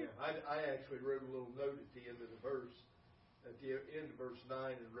exactly right. Yeah, I actually wrote a little note at the end of the verse, at the end of verse 9,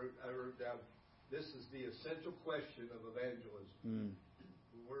 and I wrote down, this is the essential question of evangelism. When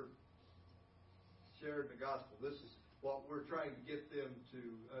we're sharing the gospel, this is what we're trying to get them to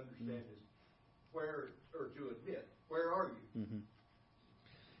understand is to admit, where are you?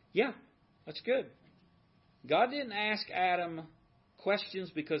 Yeah, that's good. God didn't ask Adam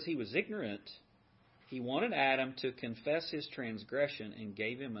questions because he was ignorant. He wanted Adam to confess his transgression and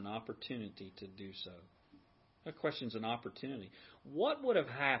gave him an opportunity to do so. That question's an opportunity. What would have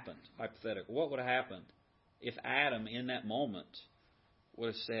happened, hypothetical, what would have happened if Adam in that moment would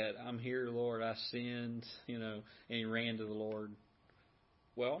have said, I'm here, Lord, I sinned, and he ran to the Lord?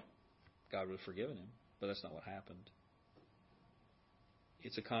 Well, God would have forgiven him, but that's not what happened.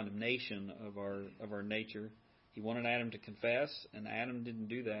 It's a condemnation of our nature. He wanted Adam to confess, and Adam didn't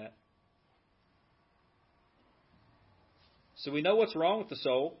do that. So we know what's wrong with the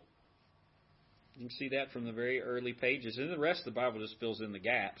soul. You can see that from the very early pages. And the rest of the Bible just fills in the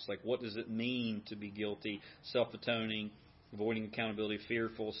gaps. Like, what does it mean to be guilty, self-atoning, avoiding accountability,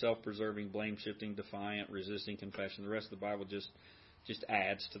 fearful, self-preserving, blame-shifting, defiant, resisting confession. The rest of the Bible just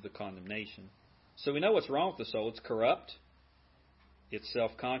adds to the condemnation. So we know what's wrong with the soul. It's corrupt. It's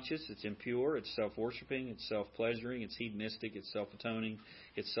self-conscious. It's impure. It's self-worshiping. It's self-pleasuring. It's hedonistic. It's self-atoning.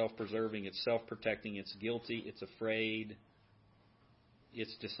 It's self-preserving. It's self-protecting. It's guilty. It's afraid.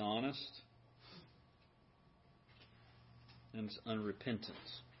 It's dishonest. And it's unrepentant.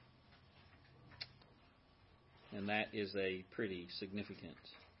 And that is a pretty significant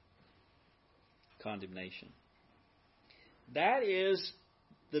condemnation. That is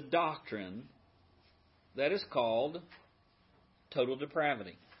the doctrine that is called total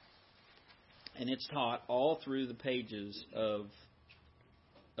depravity. And it's taught all through the pages of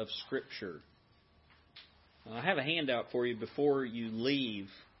Scripture. I have a handout for you before you leave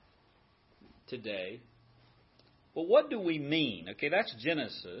today. Well, what do we mean? Okay, that's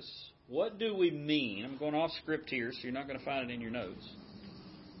Genesis. What do we mean? I'm going off script here, so you're not going to find it in your notes.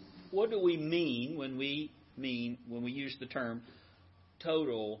 What do we mean when we use the term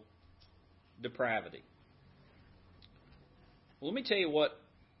total depravity? Well, let me tell you what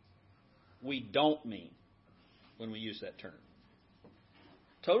we don't mean when we use that term.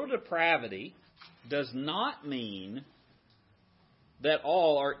 Total depravity does not mean that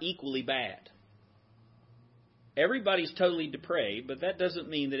all are equally bad. everybody's totally depraved, but that doesn't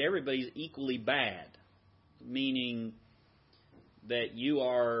mean that everybody's equally bad. Meaning that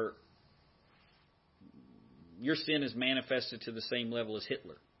your sin is manifested to the same level as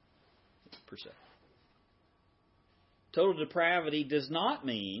Hitler, per se. Total depravity does not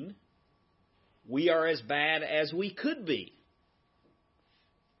mean we are as bad as we could be.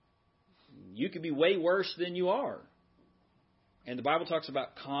 You could be way worse than you are. And the Bible talks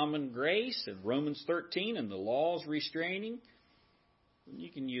about common grace in Romans 13 and the laws restraining.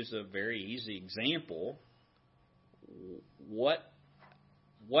 You can use a very easy example. What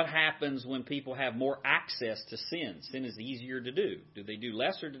happens when people have more access to sin? Sin is easier to do. Do they do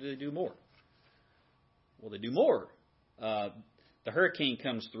less or do they do more? Well, they do more. The hurricane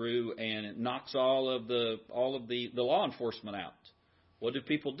comes through and it knocks all of the law enforcement out. What do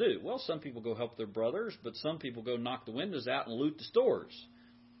people do? Well, some people go help their brothers, but some people go knock the windows out and loot the stores.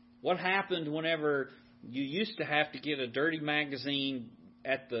 What happened whenever you used to have to get a dirty magazine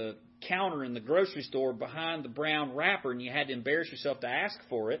at the counter in the grocery store behind the brown wrapper and you had to embarrass yourself to ask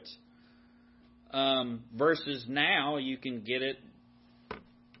for it, versus now you can get it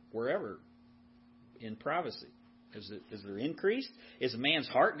wherever in privacy? Is there increased? Is a man's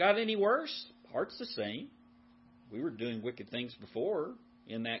heart got any worse? Heart's the same. We were doing wicked things before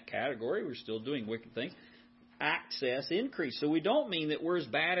in that category. We're still doing wicked things. Access increased. So we don't mean that we're as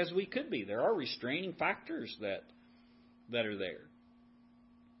bad as we could be. There are restraining factors that are there.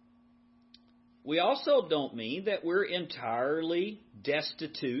 We also don't mean that we're entirely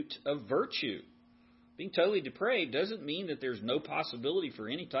destitute of virtue. Being totally depraved doesn't mean that there's no possibility for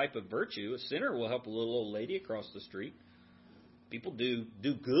any type of virtue. A sinner will help a little old lady across the street. People do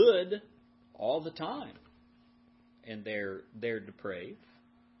good all the time, and they're depraved.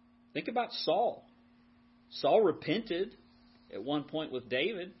 Think about Saul. Saul repented at one point with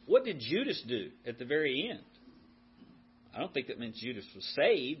David. What did Judas do at the very end? I don't think that meant Judas was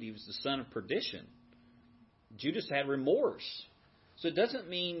saved. He was the son of perdition. Judas had remorse. So it doesn't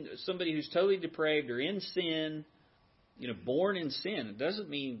mean somebody who's totally depraved or in sin, born in sin. It doesn't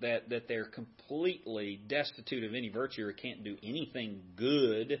mean that they're completely destitute of any virtue or can't do anything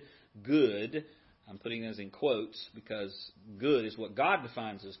good. I'm putting those in quotes because good is what God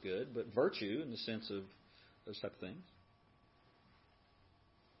defines as good, but virtue in the sense of those type of things.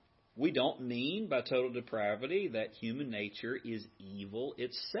 We don't mean by total depravity that human nature is evil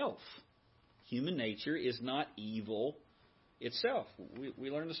itself. Human nature is not evil itself. We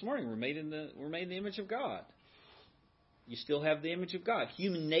learned this morning we're made in the image of God. You still have the image of God.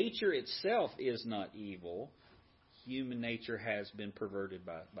 Human nature itself is not evil. Human nature has been perverted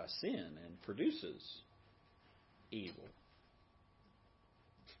by sin and produces evil.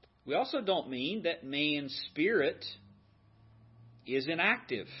 We also don't mean that man's spirit is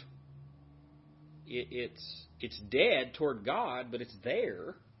inactive. It's dead toward God, but it's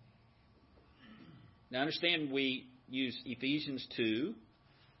there. Now understand we use Ephesians 2.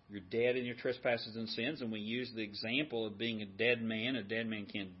 You're dead in your trespasses and sins, and we use the example of being a dead man. A dead man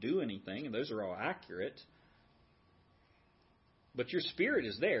can't do anything, and those are all accurate. But your spirit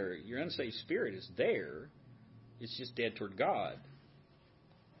is there. Your unsaved spirit is there. It's just dead toward God.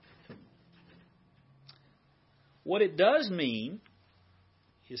 What it does mean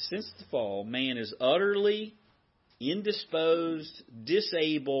is since the fall, man is utterly indisposed,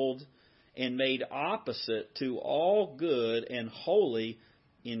 disabled, and made opposite to all good and wholly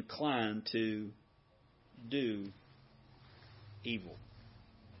inclined to do evil.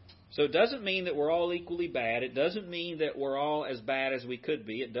 So it doesn't mean that we're all equally bad. It doesn't mean that we're all as bad as we could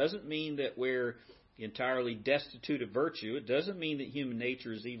be. It doesn't mean that we're entirely destitute of virtue. It doesn't mean that human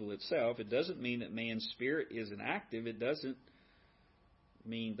nature is evil itself. It doesn't mean that man's spirit is inactive. It doesn't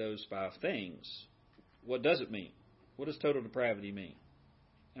mean those five things. What does it mean? What does total depravity mean?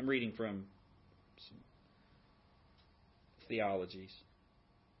 I'm reading from some theologies.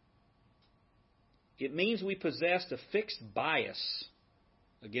 It means we possessed a fixed bias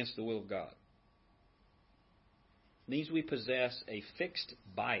against the will of God. It means we possess a fixed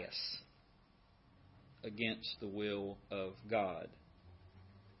bias against the will of God.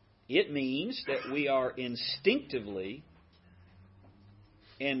 It means that we are instinctively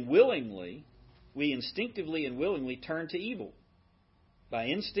and willingly turn to evil. By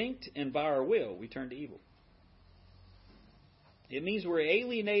instinct and by our will, we turn to evil. It means we're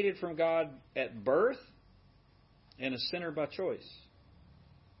alienated from God at birth and a sinner by choice.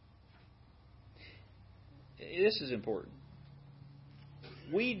 This is important.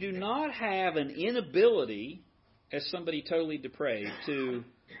 We do not have an inability, as somebody totally depraved, to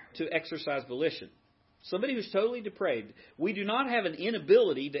exercise volition. Somebody who's totally depraved. We do not have an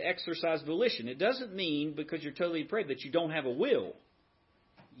inability to exercise volition. It doesn't mean because you're totally depraved that you don't have a will.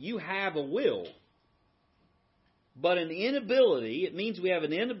 You have a will. But an inability, it means we have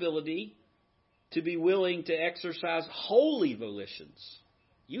an inability to be willing to exercise holy volitions.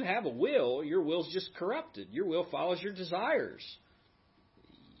 You have a will. Your will's just corrupted. Your will follows your desires.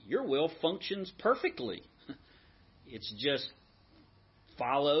 Your will functions perfectly. It's just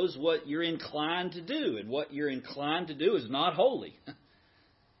follows what you're inclined to do. And what you're inclined to do is not holy.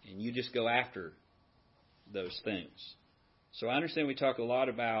 And you just go after those things. So I understand we talk a lot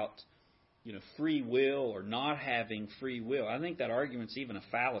about, free will or not having free will. I think that argument's even a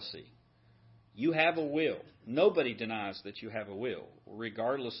fallacy. You have a will. Nobody denies that you have a will,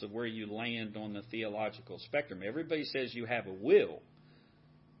 regardless of where you land on the theological spectrum. Everybody says you have a will.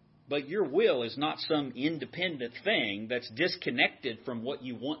 But your will is not some independent thing that's disconnected from what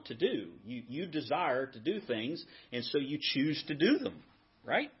you want to do. You desire to do things, and so you choose to do them,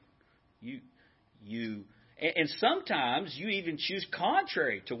 right? And sometimes you even choose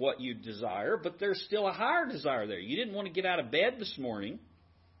contrary to what you desire, but there's still a higher desire there. You didn't want to get out of bed this morning,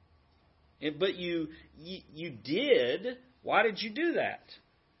 but you did. Why did you do that?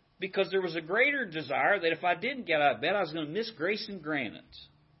 Because there was a greater desire that if I didn't get out of bed, I was going to miss Grace and Granite.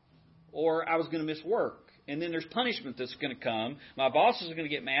 Or I was going to miss work. And then there's punishment that's going to come. My boss is going to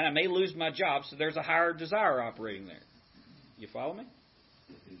get mad. I may lose my job. So there's a higher desire operating there. You follow me?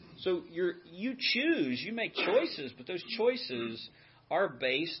 So you choose. You make choices. But those choices are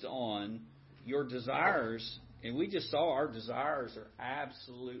based on your desires. And we just saw our desires are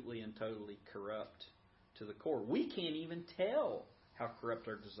absolutely and totally corrupt to the core. We can't even tell how corrupt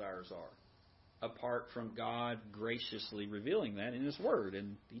our desires are, apart from God graciously revealing that in His Word,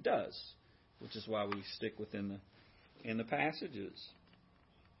 and He does, which is why we stick within the passages.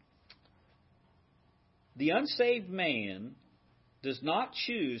 The unsaved man does not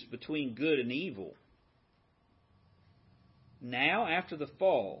choose between good and evil. Now, after the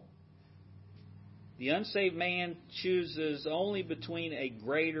fall, the unsaved man chooses only between a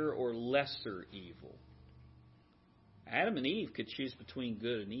greater or lesser evil. Adam and Eve could choose between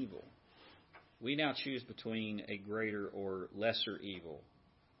good and evil. We now choose between a greater or lesser evil.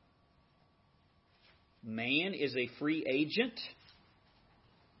 Man is a free agent,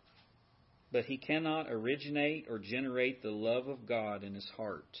 but he cannot originate or generate the love of God in his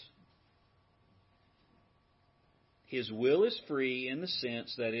heart. His will is free in the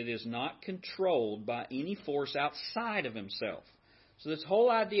sense that it is not controlled by any force outside of himself. So this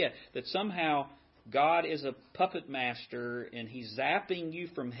whole idea that somehow God is a puppet master and He's zapping you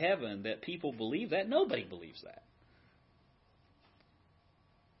from heaven, that people believe that. Nobody believes that.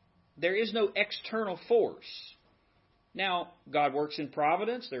 There is no external force. Now, God works in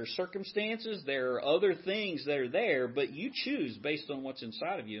providence. There are circumstances. There are other things that are there, but you choose based on what's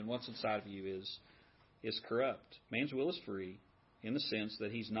inside of you, and what's inside of you is corrupt. Man's will is free in the sense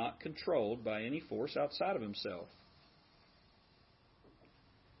that he's not controlled by any force outside of himself.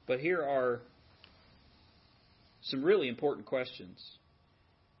 But here are some really important questions.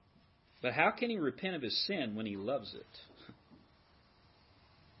 But how can he repent of his sin when he loves it?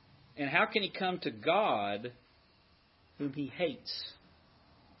 And how can he come to God whom he hates?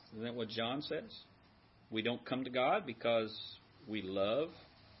 Isn't that what John says? We don't come to God because we love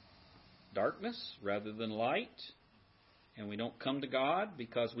darkness rather than light. And we don't come to God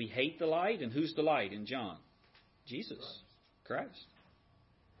because we hate the light. And who's the light in John? Jesus Christ.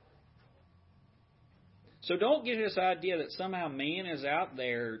 So don't get this idea that somehow man is out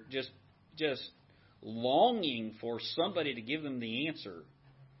there just longing for somebody to give them the answer.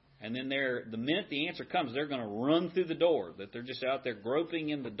 And then the minute the answer comes, they're going to run through the door. That they're just out there groping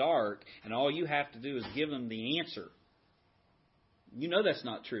in the dark, and all you have to do is give them the answer. You know that's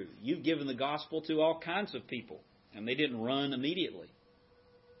not true. You've given the gospel to all kinds of people, and they didn't run immediately.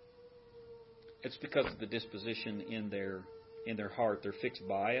 It's because of the disposition in their heart, their fixed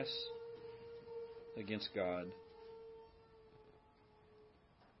bias against God.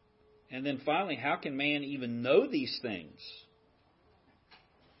 And then finally, how can man even know these things?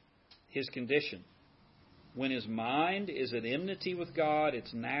 His condition. When his mind is at enmity with God,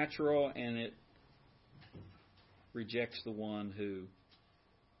 it's natural and it rejects the one who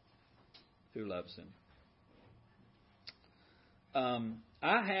loves him.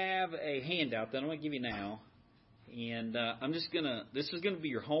 I have a handout that I'm going to give you now. And this is going to be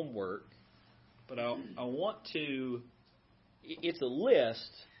your homework. But I want to, it's a list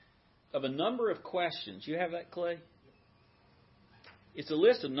of a number of questions. You have that, Clay? It's a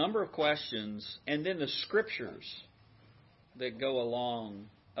list of a number of questions and then the scriptures that go along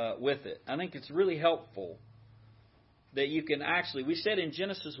with it. I think it's really helpful that you can actually, we said in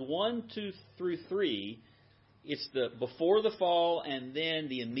Genesis 1, 2 through 3, it's the before the fall and then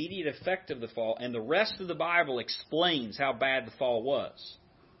the immediate effect of the fall, and the rest of the Bible explains how bad the fall was.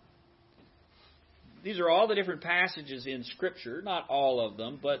 These are all the different passages in Scripture, not all of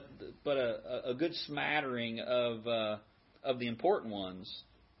them, but a good smattering of the important ones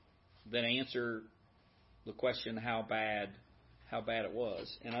that answer the question how bad it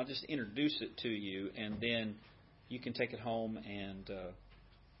was. And I'll just introduce it to you, and then you can take it home and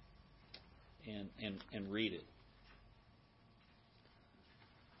read it.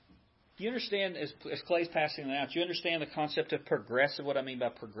 Do you understand, as Clay's passing it out, do you understand the concept of progressive, what I mean by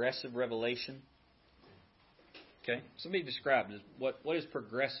progressive revelation? Okay, so let me describe this. What is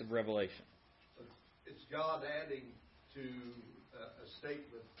progressive revelation? It's God adding to a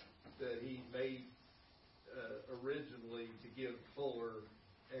statement that He made originally to give fuller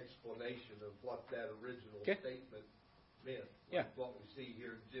explanation of what that original statement meant. Like what we see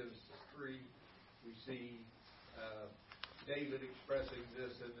here in Genesis 3, we see David expressing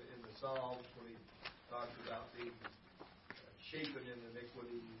this in the Psalms when he talks about being shapen in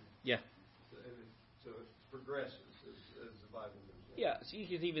iniquity. Yeah. So it progresses as the Bible goes on. Yeah, so you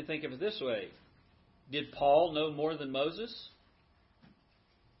can even think of it this way. Did Paul know more than Moses?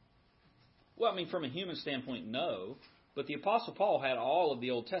 Well, I mean, from a human standpoint, no. But the Apostle Paul had all of the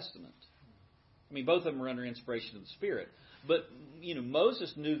Old Testament. I mean, both of them were under inspiration of the Spirit. But,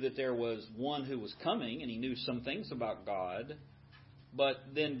 Moses knew that there was one who was coming, and he knew some things about God. But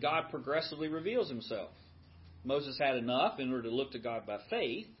then God progressively reveals Himself. Moses had enough in order to look to God by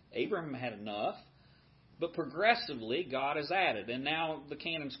faith. Abraham had enough. But progressively, God has added. And now the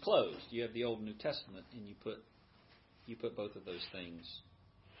canon's closed. You have the Old and New Testament, and you put both of those things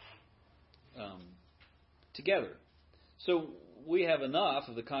together. So we have enough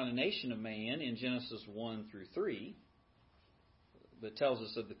of the condemnation of man in Genesis 1 through 3 that tells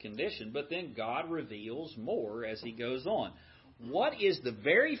us of the condition, but then God reveals more as He goes on. What is the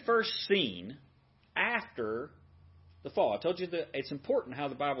very first scene after the fall? I told you that it's important how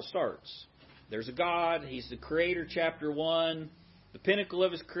the Bible starts. There's a God. He's the Creator, chapter 1. The pinnacle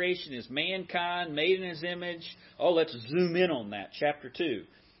of His creation is mankind, made in His image. Oh, let's zoom in on that, chapter 2.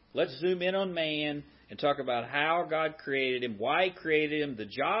 Let's zoom in on man and talk about how God created him, why He created him, the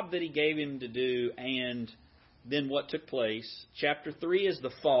job that He gave him to do, and then what took place. Chapter 3 is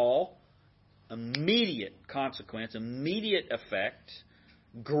the fall. Immediate consequence, immediate effect.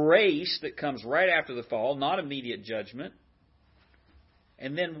 Grace that comes right after the fall, not immediate judgment.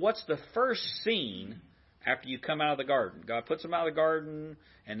 And then what's the first scene after you come out of the garden? God puts them out of the garden,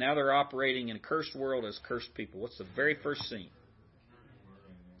 and now they're operating in a cursed world as cursed people. What's the very first scene?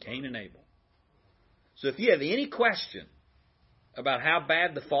 Cain and Abel. So if you have any question about how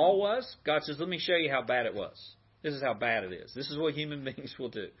bad the fall was, God says, let me show you how bad it was. This is how bad it is. This is what human beings will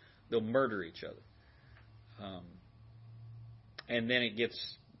do. They'll murder each other. And then it gets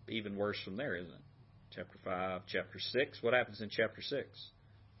even worse from there, isn't it? Chapter 5, chapter 6. What happens in chapter 6?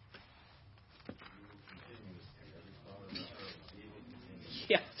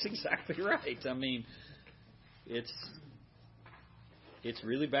 Yeah, that's exactly right. I mean, it's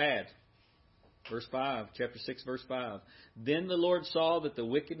really bad. Verse 5, chapter 6, verse 5. Then the Lord saw that the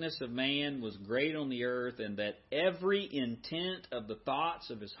wickedness of man was great on the earth, and that every intent of the thoughts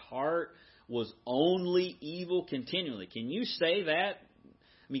of his heart was only evil continually. Can you say that?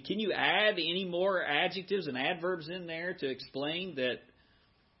 I mean, can you add any more adjectives and adverbs in there to explain that?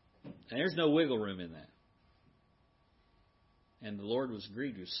 And there's no wiggle room in that. And the Lord was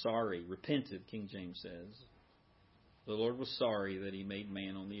grieved, was sorry, repented, King James says. The Lord was sorry that He made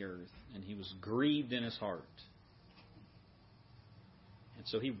man on the earth, and He was grieved in His heart. And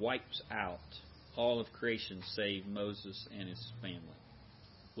so He wipes out all of creation save Moses and his family.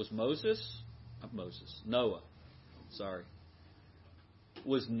 Was Noah. Sorry.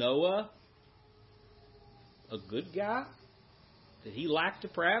 Was Noah a good guy? Did he lack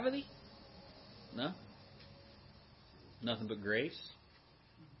depravity? No. Nothing but grace.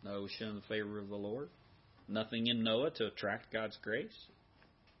 Noah was shown the favor of the Lord. Nothing in Noah to attract God's grace.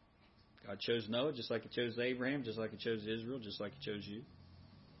 God chose Noah just like He chose Abraham, just like He chose Israel, just like He chose you.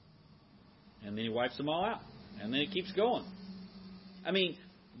 And then He wipes them all out. And then it keeps going. I mean,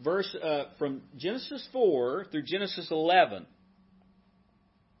 from Genesis 4 through Genesis 11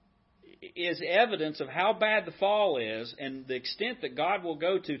 is evidence of how bad the fall is and the extent that God will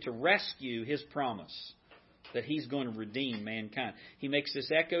go to rescue His promise that He's going to redeem mankind. He makes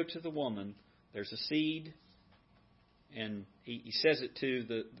this echo to the woman. There's a seed, and he says it to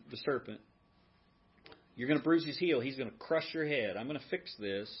the serpent. You're going to bruise his heel. He's going to crush your head. I'm going to fix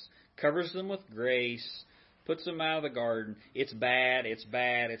this. Covers them with grace. Puts them out of the garden. It's bad. It's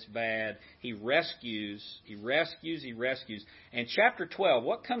bad. It's bad. He rescues. He rescues. He rescues. And chapter 12,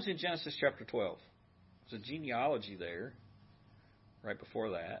 what comes in Genesis chapter 12? There's a genealogy there right before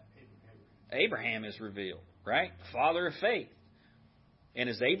that. Abraham is revealed, right? Father of faith. And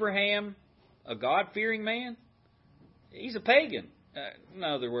is Abraham a God-fearing man? He's a pagan.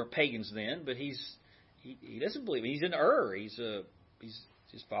 No, there were pagans then, but he doesn't believe. He's in Ur.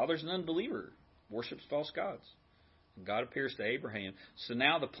 His father's an unbeliever, worships false gods. And God appears to Abraham. So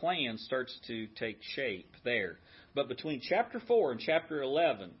now the plan starts to take shape there. But between chapter 4 and chapter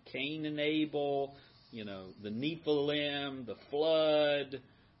 11, Cain and Abel, the Nephilim, the flood,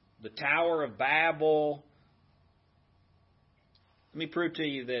 the Tower of Babel. Let me prove to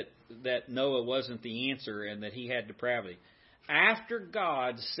you that Noah wasn't the answer and that he had depravity. After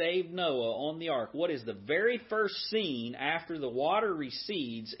God saved Noah on the ark, what is the very first scene after the water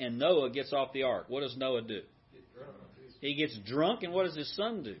recedes and Noah gets off the ark? What does Noah do? He gets drunk, and what does his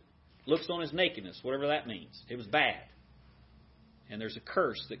son do? Looks on his nakedness, whatever that means. It was bad. And there's a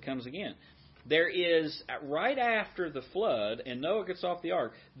curse that comes again. There is, right after the flood and Noah gets off the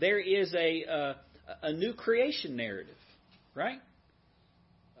ark, there is a new creation narrative, right?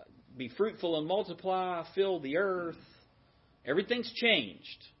 Be fruitful and multiply, fill the earth. Everything's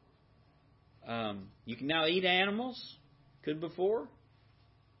changed. You can now eat animals, couldn't before.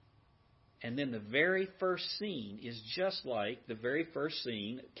 And then the very first scene is just like the very first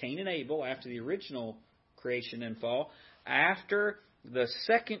scene, Cain and Abel, after the original creation and fall. After the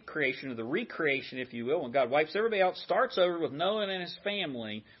second creation, or the recreation, if you will, when God wipes everybody out, starts over with Noah and his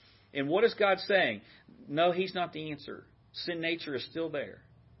family. And what is God saying? No, He's not the answer. Sin nature is still there.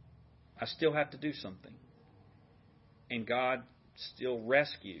 I still have to do something. And God still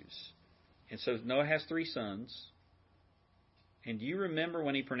rescues. And so Noah has 3 sons. And do you remember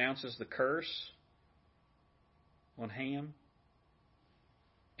when he pronounces the curse on Ham?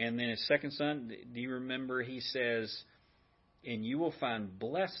 And then his second son, do you remember he says, and you will find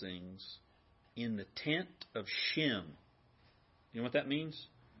blessings in the tent of Shem. You know what that means?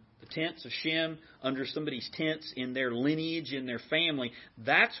 The tents of Shem, under somebody's tents, in their lineage, in their family.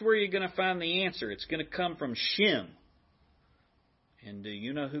 That's where you're going to find the answer. It's going to come from Shem. And do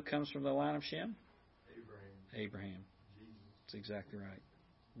you know who comes from the line of Shem? Abraham. That's exactly right.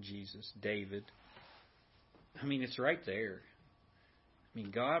 Jesus, David. I mean, it's right there. I mean,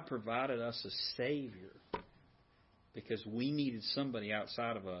 God provided us a Savior because we needed somebody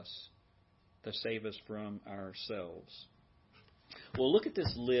outside of us to save us from ourselves. Well, look at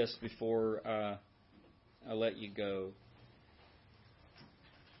this list before I let you go.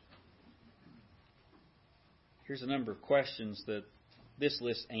 Here's a number of questions that this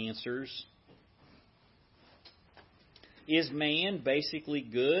list answers. Is man basically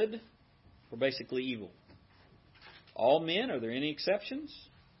good or basically evil? All men, are there any exceptions?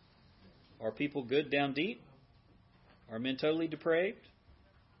 Are people good down deep? Are men totally depraved?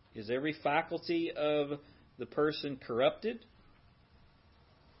 Is every faculty of the person corrupted?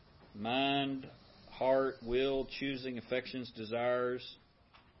 Mind, heart, will, choosing, affections, desires.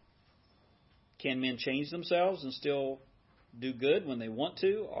 Can men change themselves and still do good when they want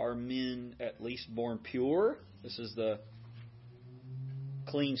to? Are men at least born pure? This is the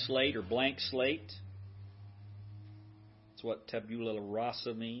clean slate or blank slate. That's what tabula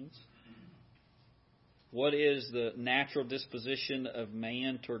rasa means. What is the natural disposition of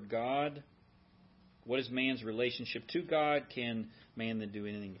man toward God? What is man's relationship to God? Can man then do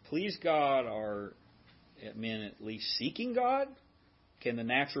anything to please God? Are men at least seeking God? Can the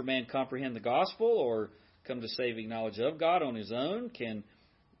natural man comprehend the gospel or come to saving knowledge of God on his own? Can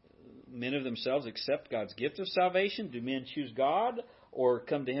men of themselves accept God's gift of salvation? Do men choose God or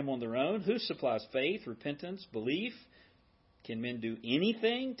come to Him on their own? Who supplies faith, repentance, belief? Can men do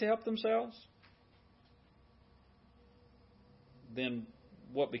anything to help themselves? Then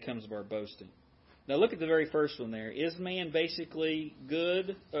what becomes of our boasting? Now look at the very first one there. Is man basically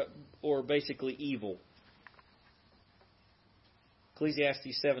good or basically evil?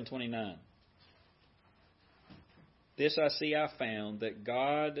 Ecclesiastes 7:29. This I see I found, that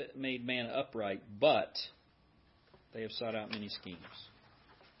God made man upright, but they have sought out many schemes.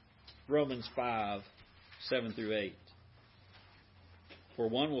 Romans 5:7-8. For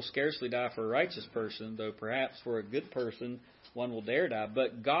one will scarcely die for a righteous person, though perhaps for a good person one will dare die.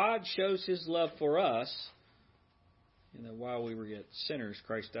 But God shows His love for us. While we were yet sinners,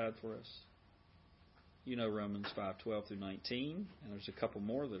 Christ died for us. You know Romans 5:12-19, and there's a couple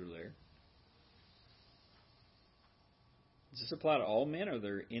more that are there. Does this apply to all men? Are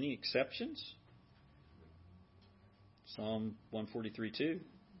there any exceptions? Psalm 143:2.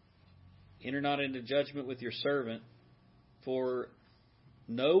 Enter not into judgment with your servant, for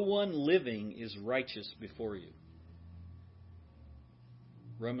no one living is righteous before you.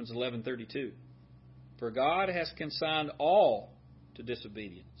 Romans 11:32. For God has consigned all to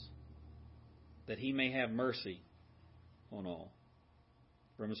disobedience, that He may have mercy on all.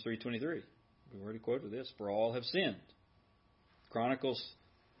 Romans 3:23. We already quoted this. For all have sinned. Chronicles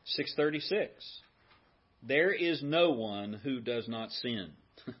 6:36. There is no one who does not sin.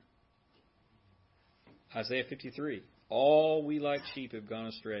 Isaiah 53. All we like sheep have gone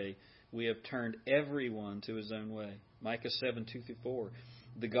astray. We have turned everyone to his own way. Micah 7:2-4.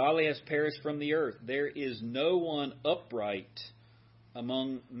 The godly has perished from the earth. There is no one upright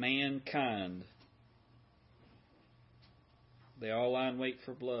among mankind. They all lie in wait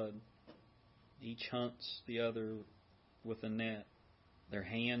for blood. Each hunts the other with a net. Their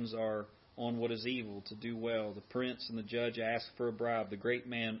hands are on what is evil to do well. The prince and the judge ask for a bribe. The great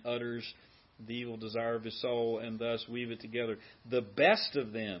man utters the evil desire of his soul and thus weave it together. The best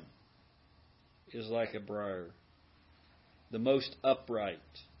of them is like a briar. The most upright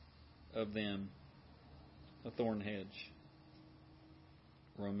of them a thorn hedge.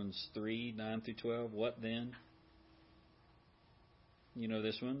 Romans 3:9-12. What then? You know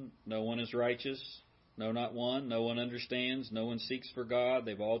this one. No one is righteous. No, not one. No one understands. No one seeks for God.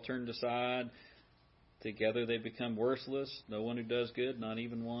 They've all turned aside. Together they become worthless. No one who does good, not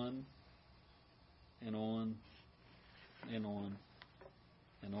even one. And on, and on,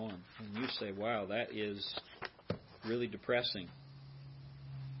 and on. And you say, wow, that is really depressing.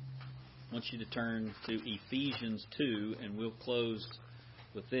 I want you to turn to Ephesians 2, and we'll close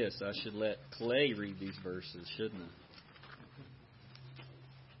with this. I should let Clay read these verses, shouldn't I?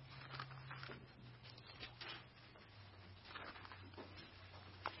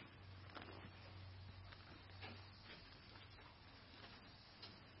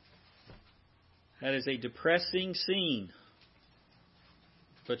 That is a depressing scene.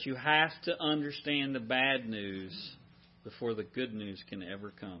 But you have to understand the bad news before the good news can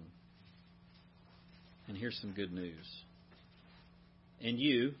ever come. And here's some good news. And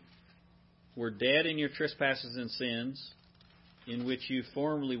you were dead in your trespasses and sins, in which you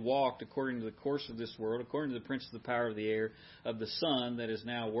formerly walked according to the course of this world, according to the prince of the power of the air, of the Son that is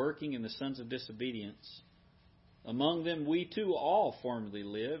now working in the sons of disobedience. Among them we too all formerly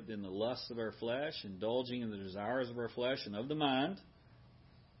lived in the lusts of our flesh, indulging in the desires of our flesh and of the mind,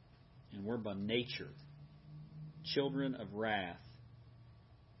 and were by nature children of wrath,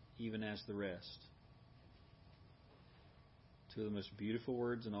 even as the rest. Two of the most beautiful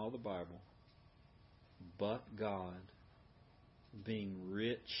words in all the Bible. But God, being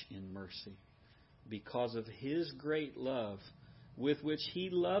rich in mercy, because of His great love, with which He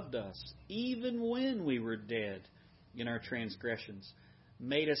loved us, even when we were dead in our transgressions,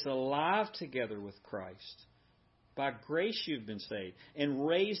 made us alive together with Christ. By grace you've been saved, and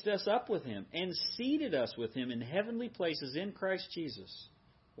raised us up with Him, and seated us with Him in heavenly places in Christ Jesus.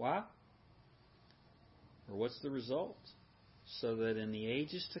 Why? Or what's the result? So that in the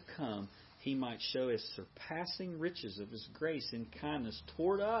ages to come He might show His surpassing riches of His grace and kindness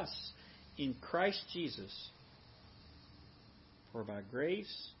toward us in Christ Jesus. For by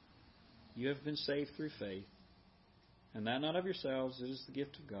grace you have been saved through faith, and that not of yourselves, it is the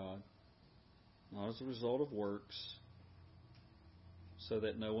gift of God, not as a result of works, so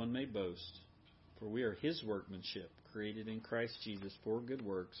that no one may boast. For we are His workmanship, created in Christ Jesus for good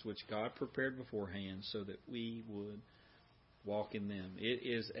works, which God prepared beforehand so that we would walk in them. It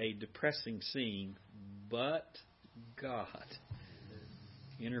is a depressing scene, but God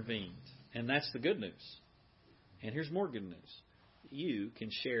intervened. And that's the good news. And here's more good news. You can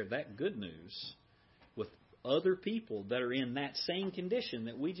share that good news with other people that are in that same condition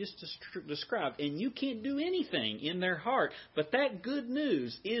that we just described. And you can't do anything in their heart. But that good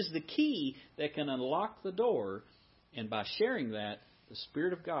news is the key that can unlock the door. And by sharing that, the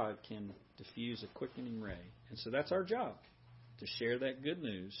Spirit of God can diffuse a quickening ray. And so that's our job, to share that good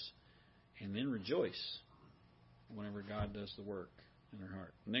news and then rejoice whenever God does the work in our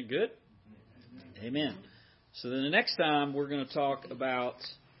heart. Isn't that good? Amen. So then the next time we're going to talk about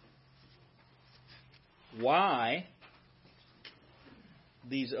why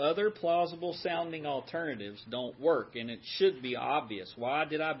these other plausible sounding alternatives don't work. And it should be obvious. Why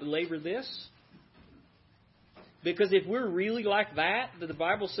did I belabor this? Because if we're really like that the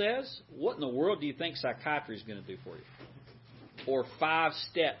Bible says, what in the world do you think psychiatry is going to do for you? Or 5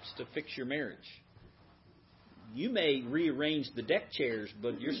 steps to fix your marriage. You may rearrange the deck chairs,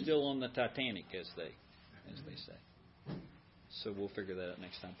 but you're still on the Titanic, as they say. So we'll figure that out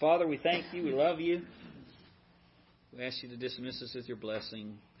next time. Father, we thank You. We love You. We ask you to dismiss us with your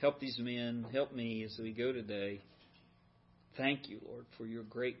blessing. Help these men. Help me as we go today. Thank you, Lord, for your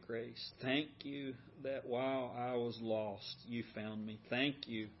great grace. Thank you that while I was lost, you found me. Thank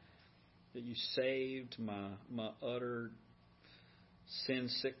you that you saved my utter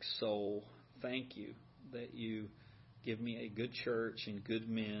sin-sick soul. Thank you that you give me a good church and good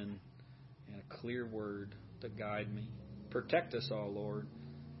men and a clear word to guide me. Protect us all, Lord.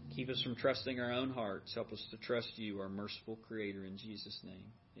 Keep us from trusting our own hearts. Help us to trust you, our merciful Creator, in Jesus' name.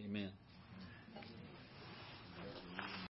 Amen.